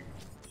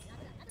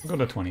 We'll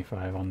go to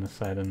 25 on this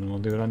side, and then we'll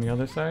do it on the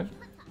other side.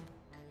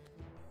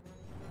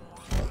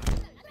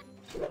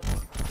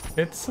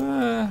 It's, you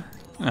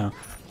know,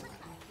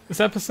 this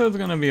episode's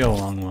gonna be a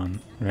long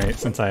one, right?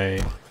 Since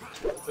I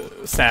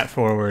sat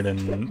forward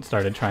and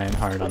started trying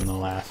hard on the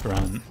last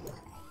run.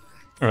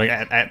 Or like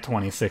at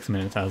 26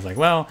 minutes, I was like,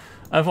 well,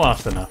 I've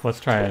lost enough. Let's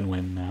try and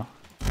win now.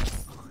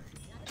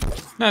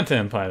 Not to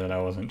imply that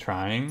I wasn't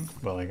trying,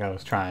 but like I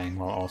was trying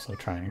while also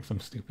trying some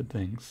stupid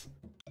things.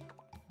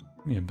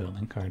 Give me a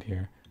building card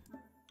here.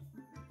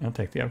 I'll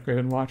take the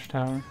upgraded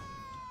watchtower.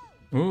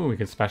 Ooh, we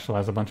could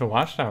specialize a bunch of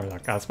watchtowers.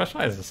 God,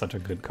 specialize is such a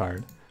good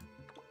card.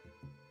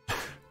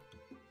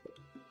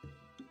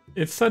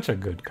 It's such a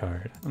good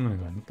card. I'm gonna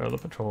go ahead and throw the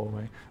patrol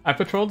away. I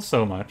patrolled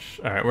so much.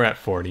 Alright, we're at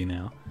 40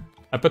 now.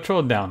 I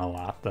patrolled down a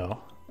lot though.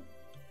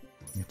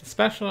 We get to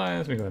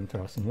specialize, we go ahead and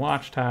throw some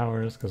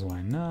watchtowers, because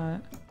why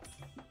not?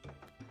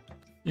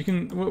 You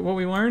can, what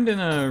we learned in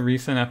a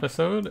recent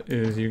episode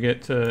is you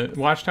get to,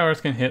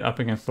 watchtowers can hit up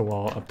against the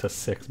wall up to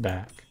 6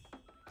 back.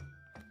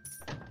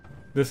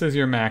 This is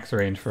your max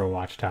range for a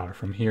watchtower,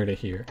 from here to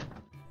here.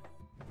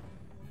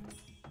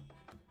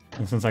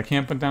 And since I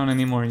can't put down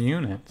any more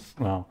units,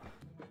 well,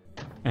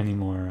 any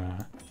more,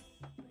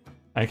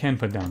 I can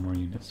put down more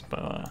units,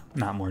 but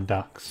not more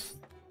ducks.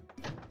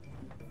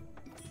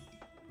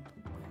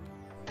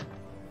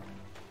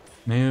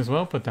 May as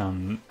well put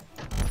down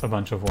a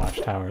bunch of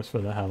watchtowers for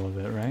the hell of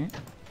it, right?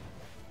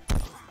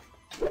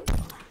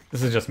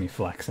 This is just me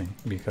flexing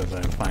because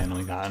I've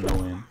finally gotten a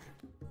win.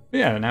 But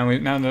yeah,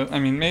 I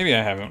mean, maybe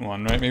I haven't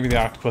won, right? Maybe the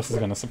octopus is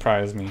gonna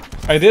surprise me.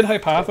 I did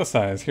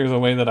hypothesize, here's a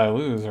way that I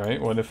lose, right?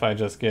 What if I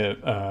just get,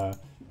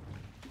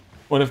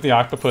 what if the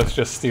octopus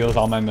just steals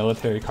all my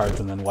military cards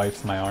and then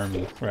wipes my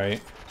army,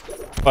 right?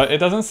 But it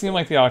doesn't seem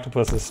like the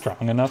octopus is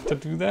strong enough to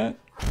do that.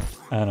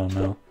 I don't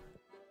know.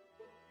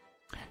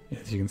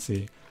 As you can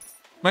see,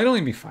 might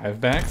only be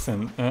 5 backs,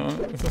 and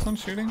is this one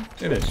shooting?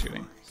 It is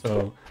shooting.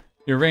 So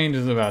your range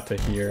is about to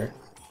here,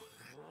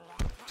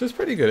 which is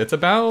pretty good. It's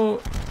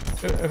about,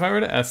 if I were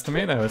to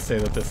estimate, I would say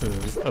that this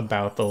is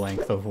about the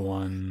length of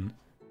one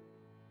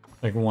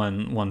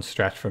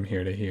stretch from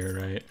here to here,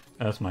 right?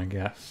 That's my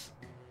guess.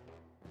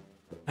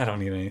 I don't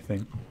need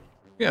anything.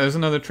 Yeah, there's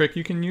another trick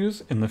you can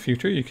use in the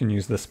future. You can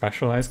use the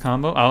specialized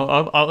combo.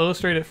 I'll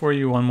illustrate it for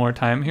you one more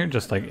time here,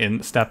 just like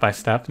in step by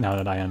step, now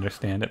that I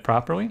understand it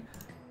properly.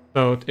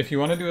 So if you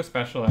want to do a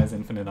specialized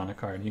infinite on a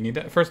card, you need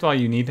to, first of all,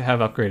 you need to have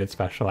upgraded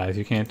specialized.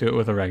 You can't do it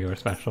with a regular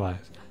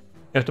specialized.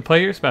 You have to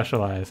play your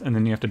specialized, and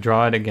then you have to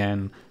draw it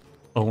again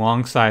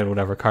alongside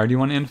whatever card you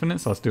want infinite.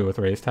 So let's do it with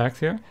raise tax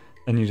here.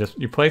 Then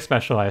you play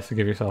specialized to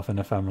give yourself an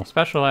ephemeral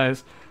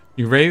specialized.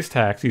 You raise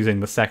tax using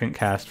the second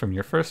cast from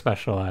your first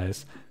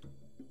specialized.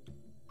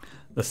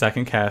 The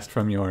second cast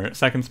from your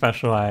second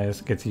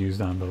specialized gets used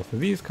on both of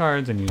these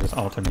cards, and you just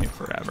alternate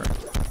forever.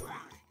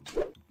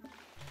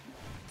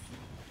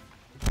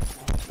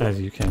 As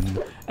you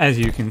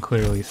can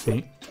clearly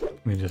see.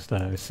 Let me just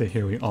sit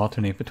here. We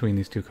alternate between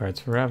these two cards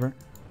forever.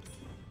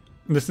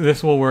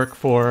 This will work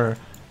for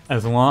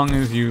as long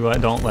as you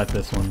don't let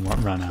this one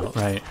run out,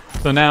 right?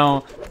 So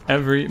now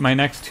my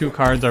next 2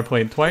 cards are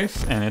played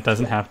twice, and it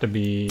doesn't have to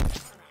be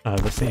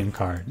the same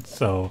card.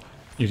 So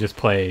you just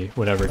play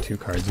whatever 2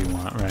 cards you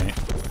want, right?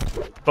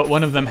 But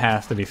one of them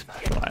has to be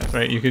specialized,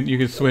 right? You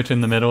could switch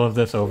in the middle of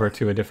this over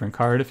to a different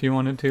card if you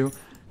wanted to,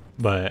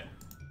 but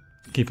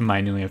keep in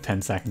mind you only have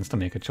 10 seconds to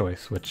make a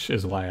choice, which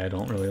is why I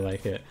don't really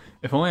like it.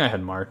 If only I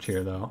had March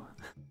here, though.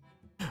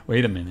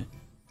 Wait a minute.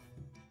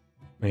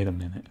 Wait a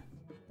minute.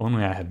 If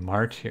only I had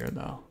March here,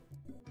 though.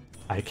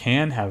 I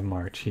can have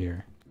March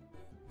here.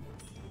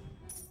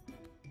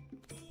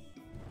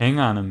 Hang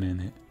on a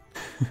minute.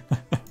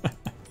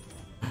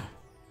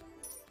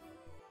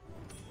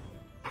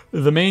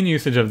 The main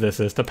usage of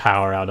this is to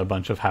power out a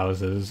bunch of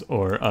houses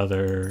or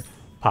other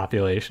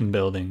population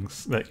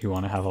buildings that you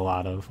want to have a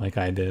lot of, like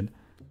I did,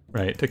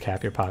 right? To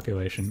cap your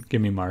population.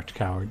 Give me March,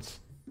 cowards.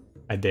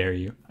 I dare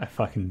you. I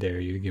fucking dare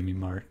you to give me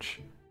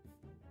March.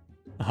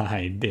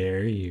 I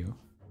dare you.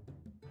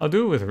 I'll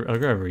do it with, I'll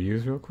grab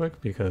reuse real quick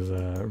because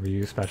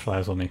reuse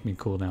specialize will make me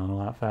cool down a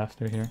lot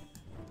faster here.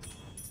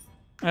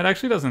 It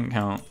actually doesn't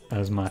count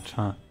as much,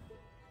 huh?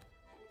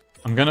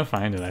 I'm gonna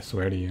find it, I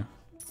swear to you.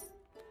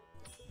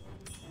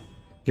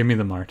 Give me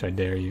the March, I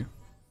dare you.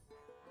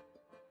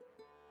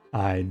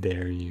 I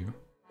dare you.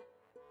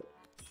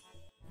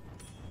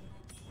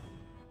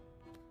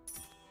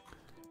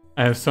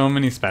 I have so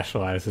many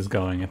specializes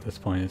going at this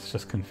point, it's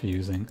just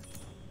confusing.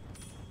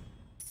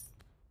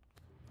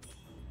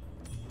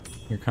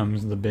 Here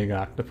comes the big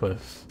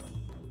octopus.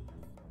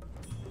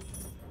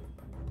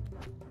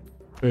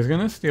 So he's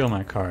gonna steal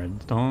my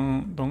cards.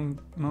 No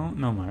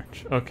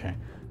March. Okay.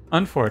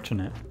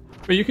 Unfortunate.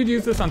 But you could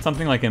use this on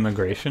something like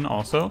immigration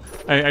also.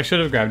 I should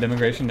have grabbed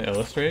immigration to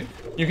illustrate.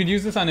 You could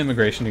use this on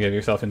immigration to give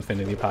yourself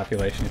infinity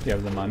population if you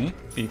have the money,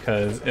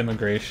 because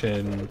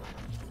immigration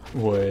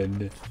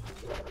would...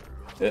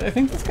 I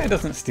think this guy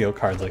doesn't steal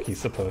cards like he's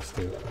supposed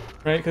to,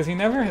 right? Because he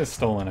never has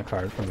stolen a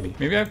card from me.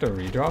 Maybe I have to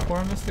redraw for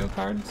him to steal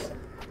cards?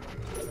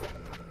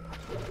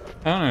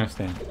 I don't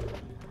understand.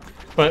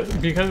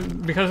 But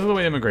because of the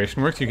way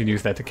immigration works, you could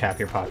use that to cap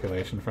your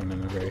population from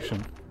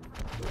immigration.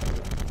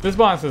 This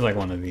boss is like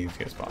one of the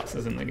easiest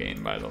bosses in the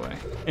game, by the way,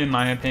 in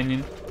my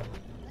opinion.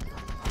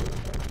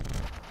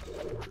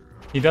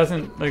 He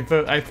doesn't like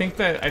I think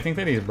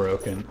that he's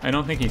broken. I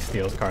don't think he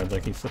steals cards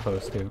like he's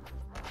supposed to.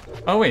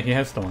 Oh wait, he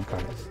has stolen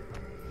cards.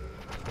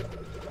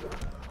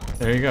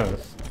 There he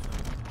goes.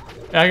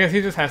 I guess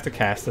he just has to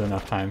cast it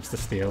enough times to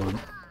steal them.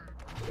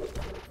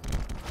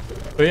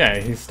 But yeah,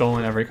 he's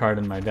stolen every card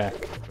in my deck.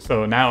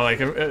 So now,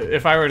 like,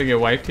 if I were to get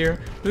wiped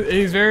here,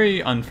 he's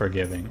very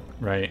unforgiving,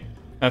 right?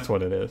 That's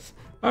what it is.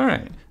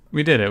 Alright,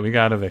 we did it. We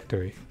got a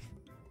victory.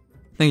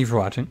 Thank you for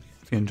watching.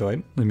 If you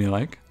enjoyed, leave me a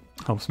like.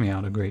 Helps me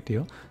out a great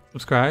deal.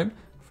 Subscribe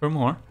for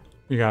more.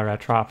 We got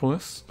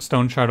Ratropolis.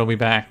 Stone Shard will be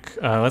back.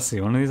 Let's see,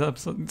 one of these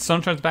episodes.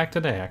 Stone Shard's back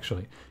today,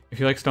 actually. If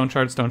you like Stone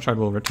Shard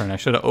will return. I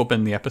should have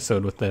opened the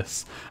episode with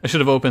this. I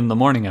should have opened the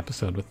morning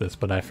episode with this,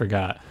 but I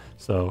forgot.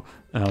 So,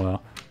 oh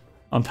well.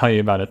 I'll tell you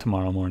about it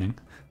tomorrow morning.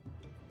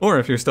 Or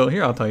if you're still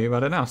here, I'll tell you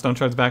about it now. Stone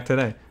Shard's back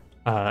today.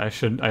 I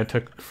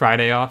took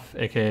Friday off,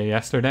 aka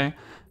yesterday,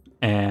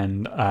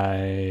 and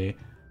I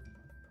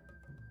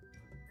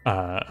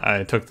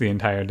took the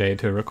entire day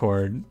to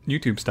record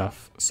YouTube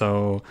stuff.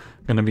 So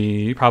gonna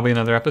be probably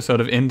another episode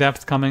of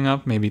In-Depth coming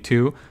up, maybe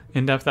 2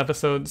 In-Depth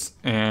episodes,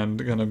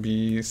 and gonna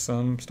be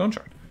some Stone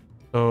Shard.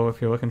 So if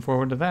you're looking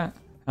forward to that,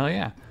 hell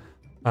yeah.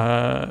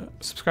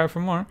 Subscribe for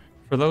more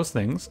for those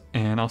things,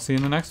 and I'll see you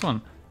in the next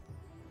one.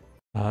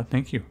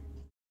 Thank you.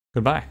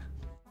 Goodbye.